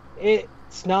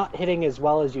 It's not hitting as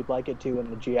well as you'd like it to in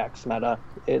the GX meta.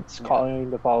 It's calling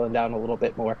to falling down a little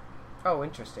bit more. Oh,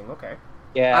 interesting. Okay.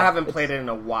 Yeah, I haven't played it in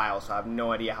a while, so I have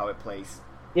no idea how it plays.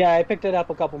 Yeah, I picked it up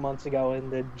a couple months ago, and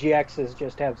the GXs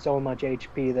just have so much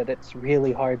HP that it's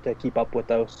really hard to keep up with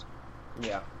those.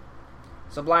 Yeah.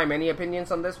 Sublime, any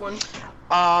opinions on this one?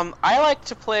 I like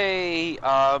to play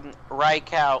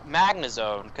Raikou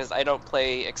Magnezone because I don't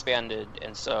play Expanded,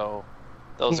 and so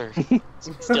those are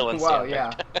still in Standard. Wow,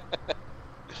 yeah.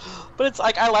 But it's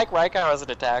like I like Raikou as an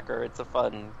attacker. It's a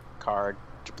fun card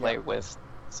to play with.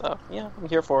 So yeah, I'm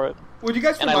here for it. Would you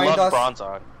guys and I love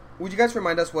Bronzong. Would you guys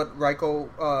remind us what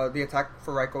Raikou, the attack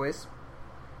for Raikou is?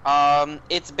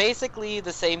 It's basically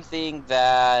the same thing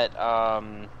that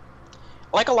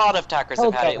like a lot of attackers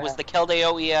have had. It was the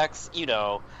Keldeo EX,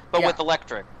 but with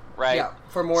electric, right? Yeah,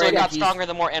 for more so energy. So it got stronger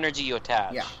the more energy you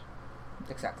attach. Yeah,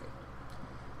 exactly.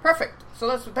 Perfect.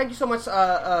 So thank you so much,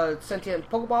 Sentient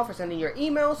Pokeball, for sending your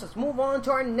emails. Let's move on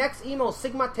to our next email.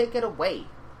 Sigma, take it away.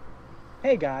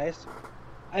 Hey guys,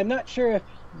 I'm not sure if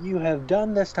you have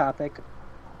done this topic,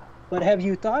 but have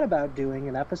you thought about doing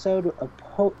an episode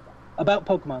about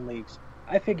Pokemon Leagues?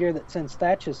 I figure that since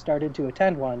Thatch has started to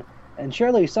attend one, and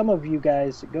surely some of you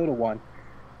guys go to one,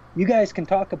 you guys can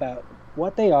talk about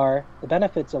what they are, the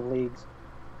benefits of leagues,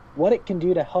 what it can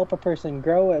do to help a person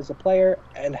grow as a player,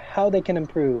 and how they can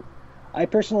improve. I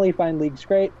personally find leagues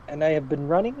great, and I have been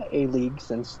running a league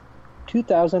since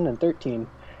 2013,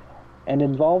 and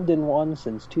involved in one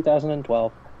since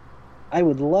 2012. I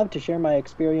would love to share my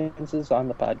experiences on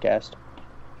the podcast.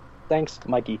 Thanks,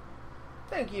 Mikey.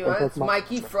 Thank you. It's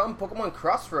Mikey from Pokemon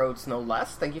Crossroads, no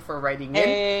less. Thank you for writing in.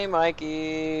 Hey,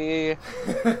 Mikey.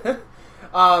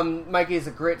 Mikey is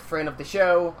a great friend of the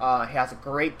show. He has a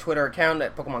great Twitter account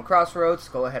at Pokemon Crossroads.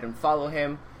 Go ahead and follow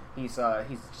him. He's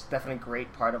just definitely a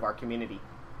great part of our community.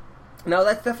 Now,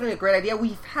 that's definitely a great idea.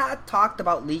 We've had talked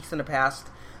about leaks in the past,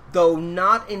 though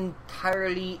not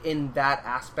entirely in that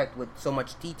aspect with so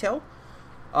much detail.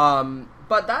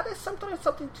 But that is something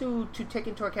to take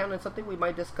into account, and something we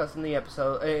might discuss in the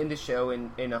episode, in the show,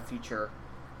 in a future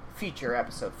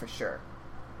episode for sure.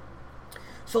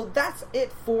 So that's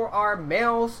it for our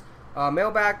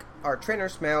mailbag, our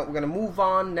trainer's mail. We're gonna move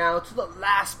on now to the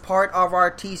last part of our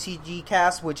TCG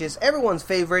cast, which is everyone's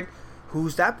favorite.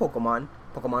 Who's that Pokemon?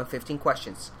 Pokemon 15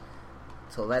 questions.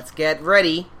 So let's get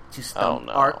ready to stump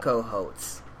our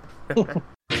co-hosts. Who's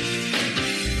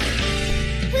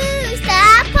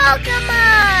that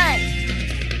Pokemon?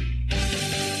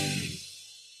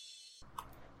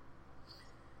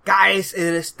 Guys, it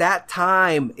is that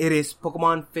time. It is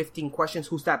Pokemon 15 questions.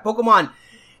 Who's that Pokemon?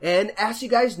 And as you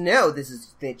guys know, this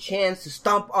is the chance to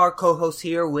stump our co-hosts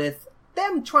here with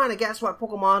them trying to guess what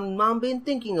Pokemon I've been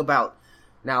thinking about.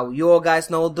 Now, you all guys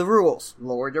know the rules.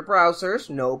 Lower your browsers,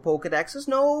 no Pokedexes,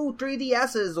 no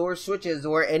 3DSs or Switches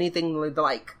or anything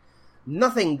like.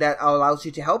 Nothing that allows you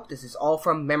to help. This is all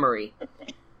from memory.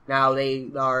 Now,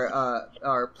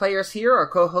 our players here, our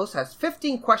co-host, has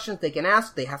 15 questions they can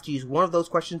ask. They have to use one of those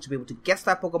questions to be able to guess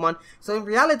that Pokemon. So in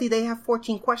reality, they have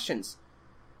 14 questions.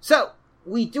 So,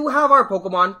 we do have our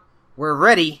Pokemon. We're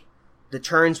ready. The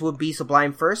turns will be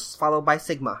Sublime first, followed by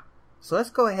Sigma. So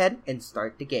let's go ahead and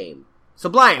start the game.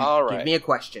 Sublime, give me a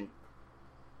question.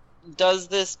 Does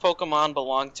this Pokemon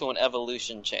belong to an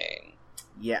evolution chain?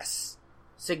 Yes.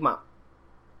 Sigma.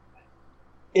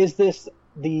 Is this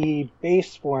the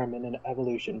base form in an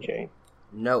evolution chain?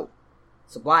 No.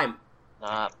 Sublime.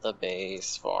 Not the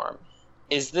base form.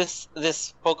 Is this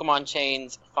Pokemon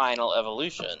chain's final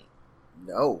evolution?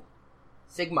 No.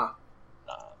 Sigma.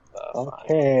 Not the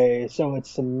okay, so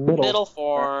it's the middle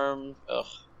form. Ugh.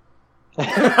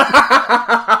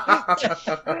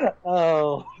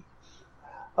 Oh.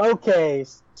 Okay,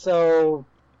 so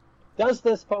does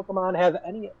this Pokemon have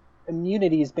any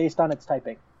immunities based on its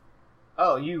typing?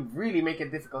 Oh, you really make it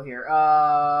difficult here.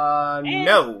 No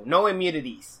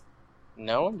immunities.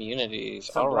 No immunities.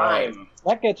 Sublime. Alright.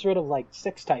 That gets rid of like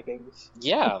 6 typings.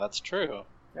 Yeah, that's true.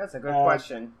 That's a good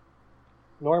question.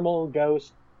 Normal,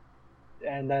 Ghost,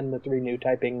 and then the 3 new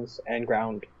typings, and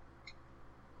Ground.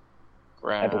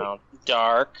 Ground.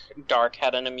 Dark. Dark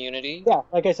had an immunity. Yeah,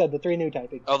 like I said, the 3 new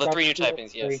typings. Oh, the Dark, 3 new Steel,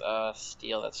 typings, yes.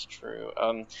 Steel, that's true.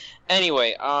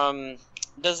 Anyway,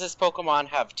 does this Pokemon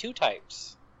have 2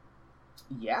 types?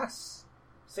 Yes.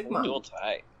 Sigma. Dual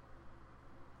type.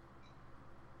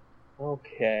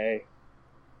 Okay.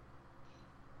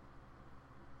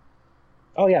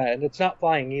 Oh yeah, and it's not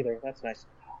flying either. That's nice.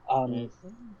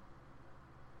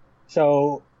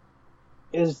 So,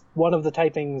 is one of the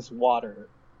typings water?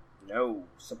 No.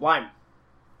 Sublime.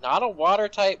 Not a water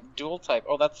type, dual type.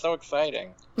 Oh, that's so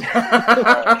exciting.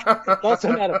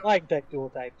 Also not a flying type dual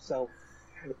type, so...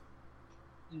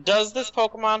 Does this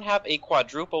Pokemon have a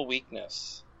quadruple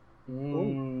weakness?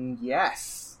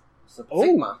 Yes.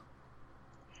 Sigma.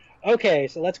 Okay,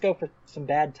 so let's go for some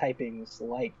bad typings,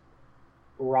 like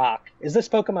Rock. Is this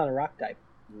Pokemon a Rock type?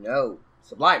 No.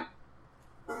 Sublime.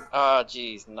 Oh,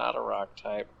 geez, not a Rock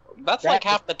type. That's like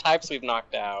half the types we've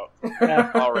knocked out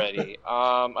already.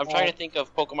 I'm trying to think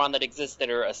of Pokemon that exist that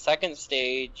are a second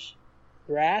stage.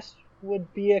 Grass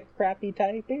would be a crappy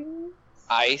typing?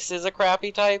 Ice is a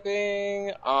crappy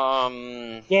typing.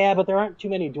 Yeah, but there aren't too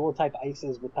many dual type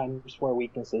ices with times 4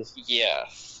 weaknesses.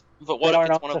 Yes. But what if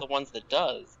it's one of the ones that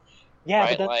does? Yeah,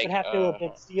 right? but that like, would have to have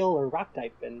been Steel or Rock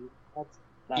type, and that's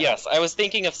not yes, I was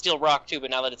thinking of Steel Rock too, but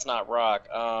now that it's not Rock,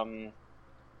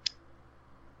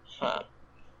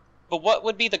 But what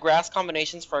would be the grass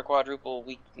combinations for a quadruple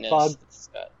weakness? Bug.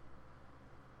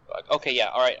 Bug. Okay, yeah,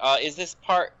 alright. Is this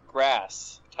part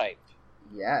grass type?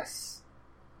 Yes.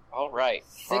 Alright.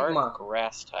 Sigma. Part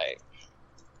grass type.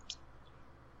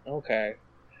 Okay.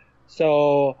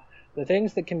 So, the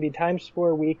things that can be times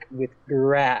 4 weak with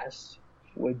grass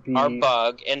would be... Are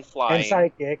Bug and Flying. And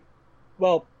Psychic.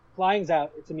 Well, Flying's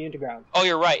out. It's immune to ground. Oh,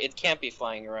 you're right. It can't be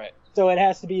Flying, you're right. So it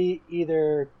has to be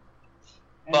either...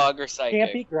 Bug or Psychic.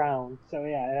 Can't be ground. So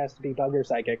yeah, it has to be Bug or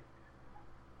Psychic.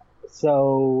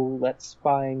 So, let's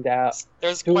find out.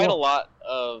 There's quite a lot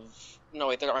of... No,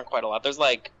 wait, there aren't quite a lot. There's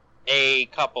like a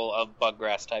couple of bug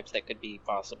grass types that could be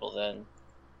possible then.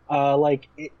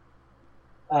 Swadloon.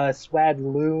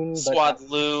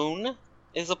 Swadloon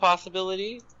is a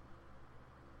possibility.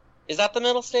 Is that the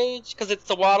middle stage? Because it's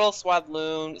the Waddle,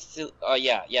 Swadloon.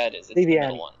 Yeah, it is. It's Leviani. the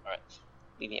middle one. All right.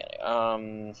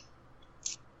 Leviani.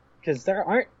 Because there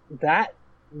aren't that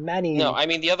many. No, I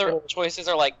mean the other choices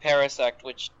are like Parasect,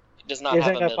 which does not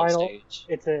have a middle stage.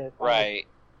 It's a final. Right.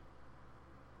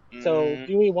 So,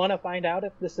 do we want to find out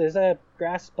if this is a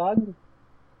grass bug?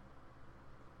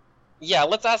 Yeah,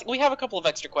 let's ask. We have a couple of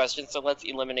extra questions, so let's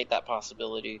eliminate that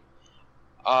possibility.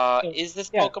 Is this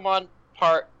Pokemon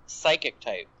part Psychic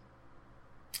type?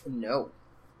 No.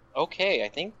 Okay, I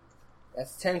think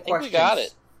that's 10 questions. I think we got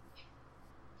it.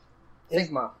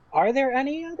 Sigma. Are there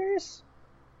any others?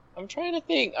 I'm trying to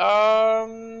think.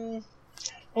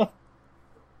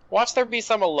 Watch there be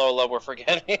some Alola we're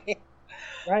forgetting.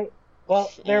 Right.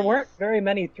 Well, there weren't very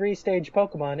many 3-stage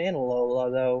Pokemon in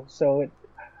Alola, though, so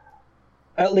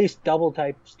at least double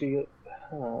types do you...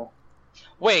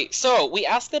 Wait, so we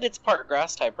asked that it's part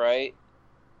grass type, right?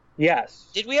 Yes.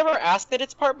 Did we ever ask that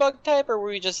it's part bug type, or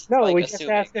were we just No, we assuming? just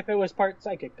asked if it was part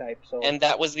psychic type. So. And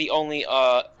that was the only,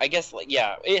 I guess,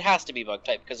 it has to be bug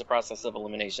type because of process of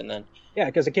elimination then. Yeah,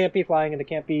 because it can't be flying and it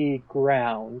can't be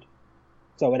ground,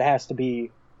 so it has to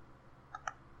be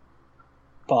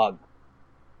bug.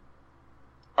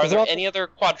 Are there any other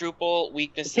quadruple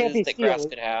weaknesses that grass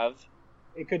could have?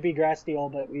 It could be grass steel,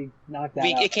 but we knocked that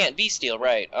out. It can't be steel,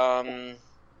 right?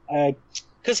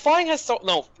 Because flying has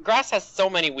grass has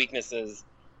so many weaknesses.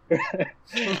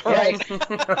 Right?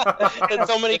 And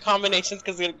so many combinations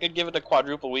because it could give it a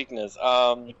quadruple weakness.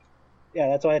 Yeah,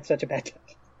 that's why it's such a bad type.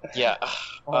 Yeah.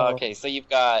 Okay, so you've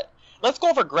got... Let's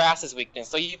go over grass's weakness.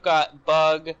 So you've got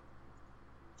bug,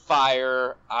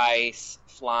 fire, ice,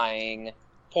 flying,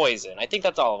 poison. I think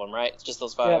that's all of them, right? It's just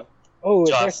those 5. Yeah. Oh, is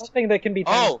there something that can be...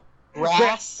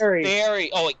 Grass, fairy.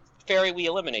 Oh, wait, fairy we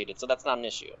eliminated, so that's not an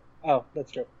issue. Oh,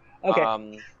 that's true.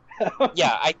 Okay.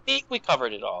 Yeah, I think we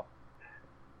covered it all.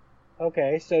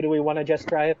 Okay, so do we want to just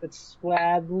try if it's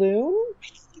Swadloon?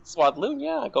 Swadloon,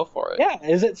 yeah, go for it. Yeah,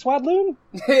 is it Swadloon?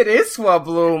 It is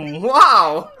Swabloom.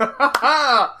 Wow!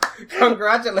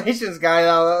 Congratulations, guys.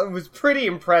 It was pretty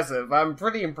impressive. I'm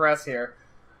pretty impressed here.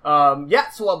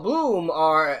 Swabloom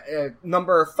are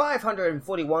number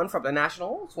 541 from the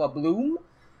National. Swabloom.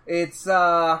 It's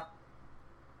a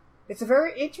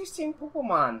very interesting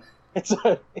Pokemon. It's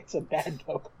a bad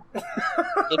Pokemon.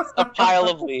 It's a pile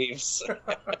of leaves.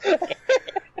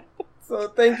 So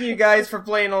thank you guys for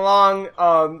playing along.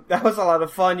 That was a lot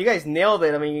of fun. You guys nailed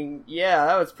it. I mean, yeah,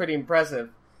 that was pretty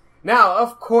impressive. Now,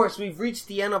 of course, we've reached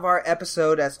the end of our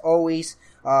episode. As always,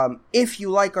 if you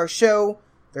like our show,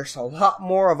 there's a lot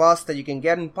more of us that you can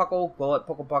get in Puckle. Go at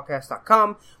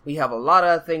PucklePodcast.com. We have a lot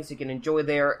of things you can enjoy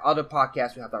there. Other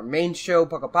podcasts. We have our main show,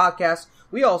 Puckle Podcast.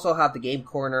 We also have the Game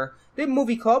Corner, the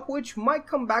Movie Club, which might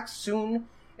come back soon.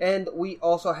 And we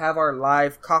also have our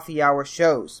live coffee hour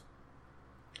shows.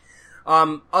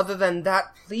 Other than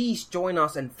that, please join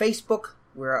us on Facebook.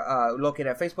 We're located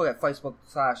at Facebook at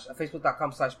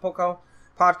Facebook.com/Puckle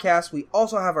Podcast. We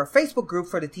also have our Facebook group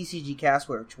for the TCG Cast,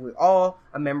 which we're all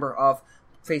a member of.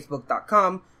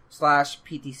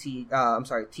 Facebook.com/PTC,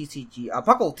 TCG,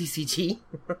 Puckle TCG.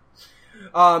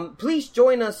 Please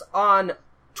join us on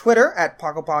Twitter at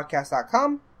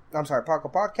PucklePodcast.com.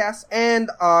 Puckle Podcast,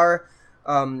 and our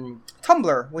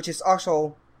Tumblr, which is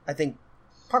also, I think,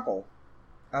 Puckle.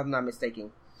 I'm not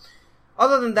mistaken.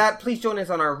 Other than that, please join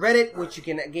us on our Reddit, which you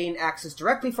can gain access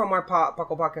directly from our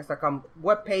PucklePodcast.com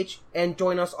webpage, and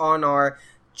join us on our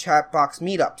chat box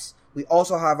meetups. We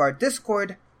also have our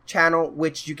Discord channel,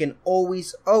 which you can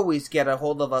always get a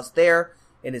hold of us there.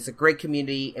 It is a great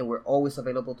community, and we're always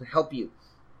available to help you.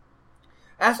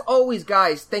 As always,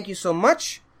 guys, thank you so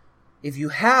much. If you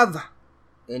have,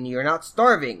 and you're not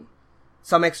starving,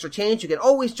 some extra change, you can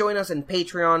always join us in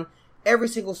Patreon. Every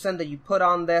single cent that you put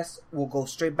on this will go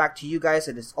straight back to you guys.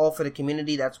 It is all for the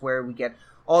community. That's where we get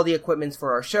all the equipments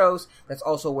for our shows. That's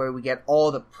also where we get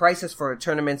all the prices for a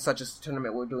tournament, such as the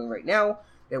tournament we're doing right now,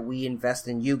 that we invest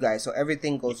in you guys. So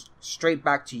everything goes straight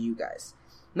back to you guys.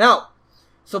 Now,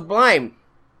 Sublime,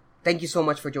 thank you so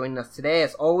much for joining us today,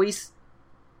 as always.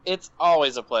 It's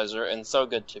always a pleasure, and so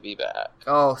good to be back.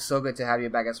 Oh, so good to have you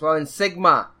back as well. And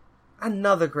Sigma,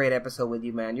 another great episode with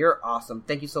you, man. You're awesome.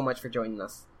 Thank you so much for joining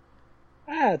us.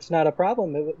 It's not a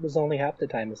problem. It was only half the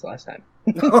time as last time.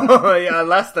 Yeah,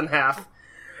 less than half.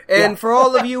 And for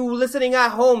all of you listening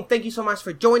at home, thank you so much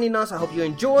for joining us. I hope you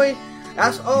enjoy.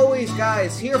 As always,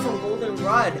 guys, here from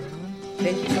Goldenrod,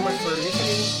 thank you so much for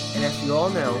listening. And as you all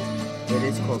know, it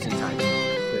is closing time.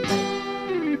 Good night.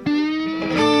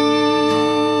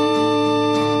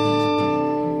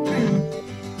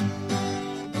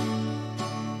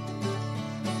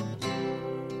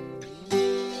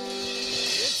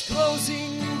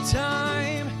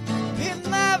 Time in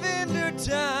Lavender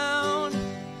Town.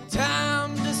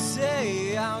 Time to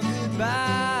say our goodbyes.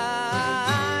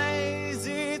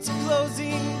 It's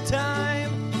closing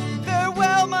time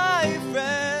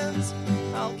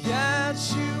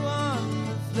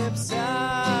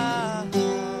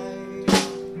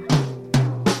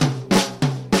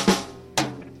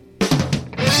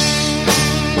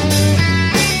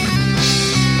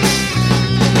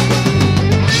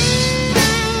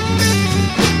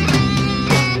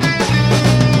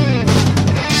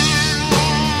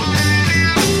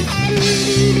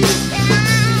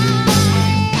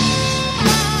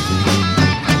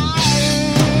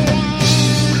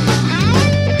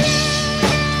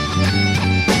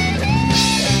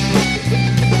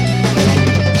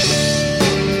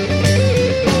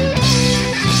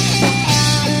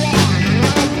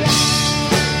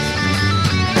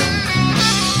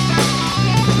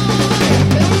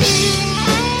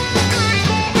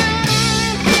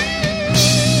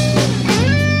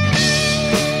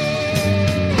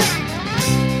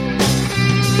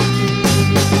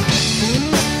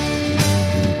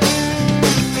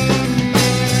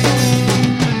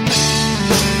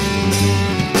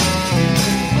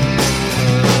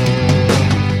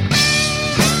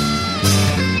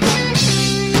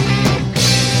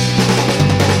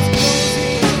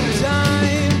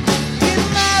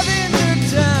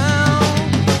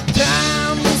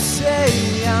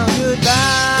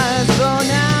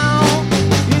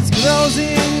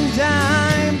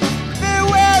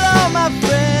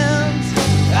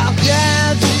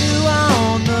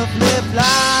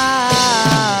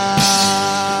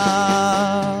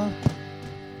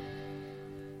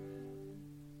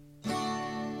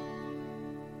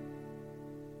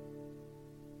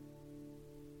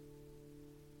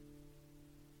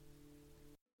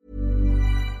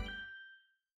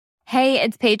Hey,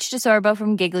 it's Paige DeSorbo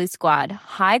from Giggly Squad.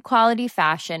 High quality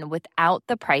fashion without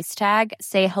the price tag.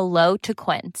 Say hello to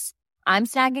Quince. I'm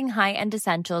snagging high-end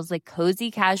essentials like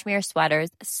cozy cashmere sweaters,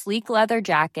 sleek leather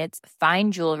jackets,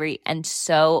 fine jewelry, and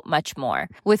so much more.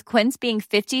 With Quince being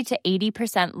 50 to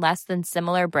 80% less than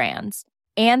similar brands.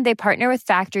 And they partner with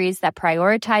factories that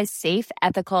prioritize safe,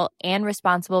 ethical, and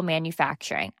responsible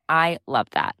manufacturing. I love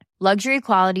that. Luxury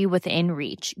quality within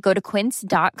reach. Go to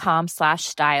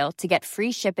quince.com/style to get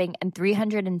free shipping and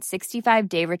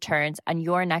 365-day returns on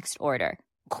your next order.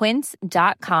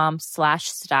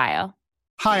 Quince.com/style.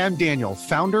 Hi, I'm Daniel,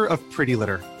 founder of Pretty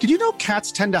Litter. Did you know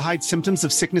cats tend to hide symptoms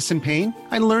of sickness and pain?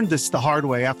 I learned this the hard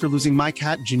way after losing my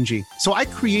cat, Gingy. So I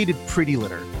created Pretty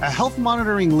Litter, a health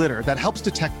monitoring litter that helps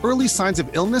detect early signs of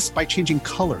illness by changing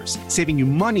colors, saving you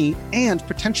money and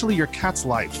potentially your cat's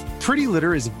life. Pretty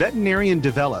Litter is veterinarian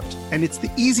developed, and it's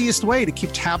the easiest way to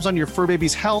keep tabs on your fur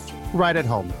baby's health right at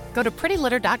home. Go to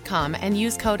prettylitter.com and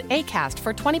use code ACAST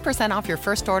for 20% off your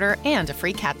first order and a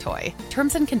free cat toy.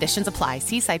 Terms and conditions apply.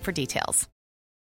 See site for details.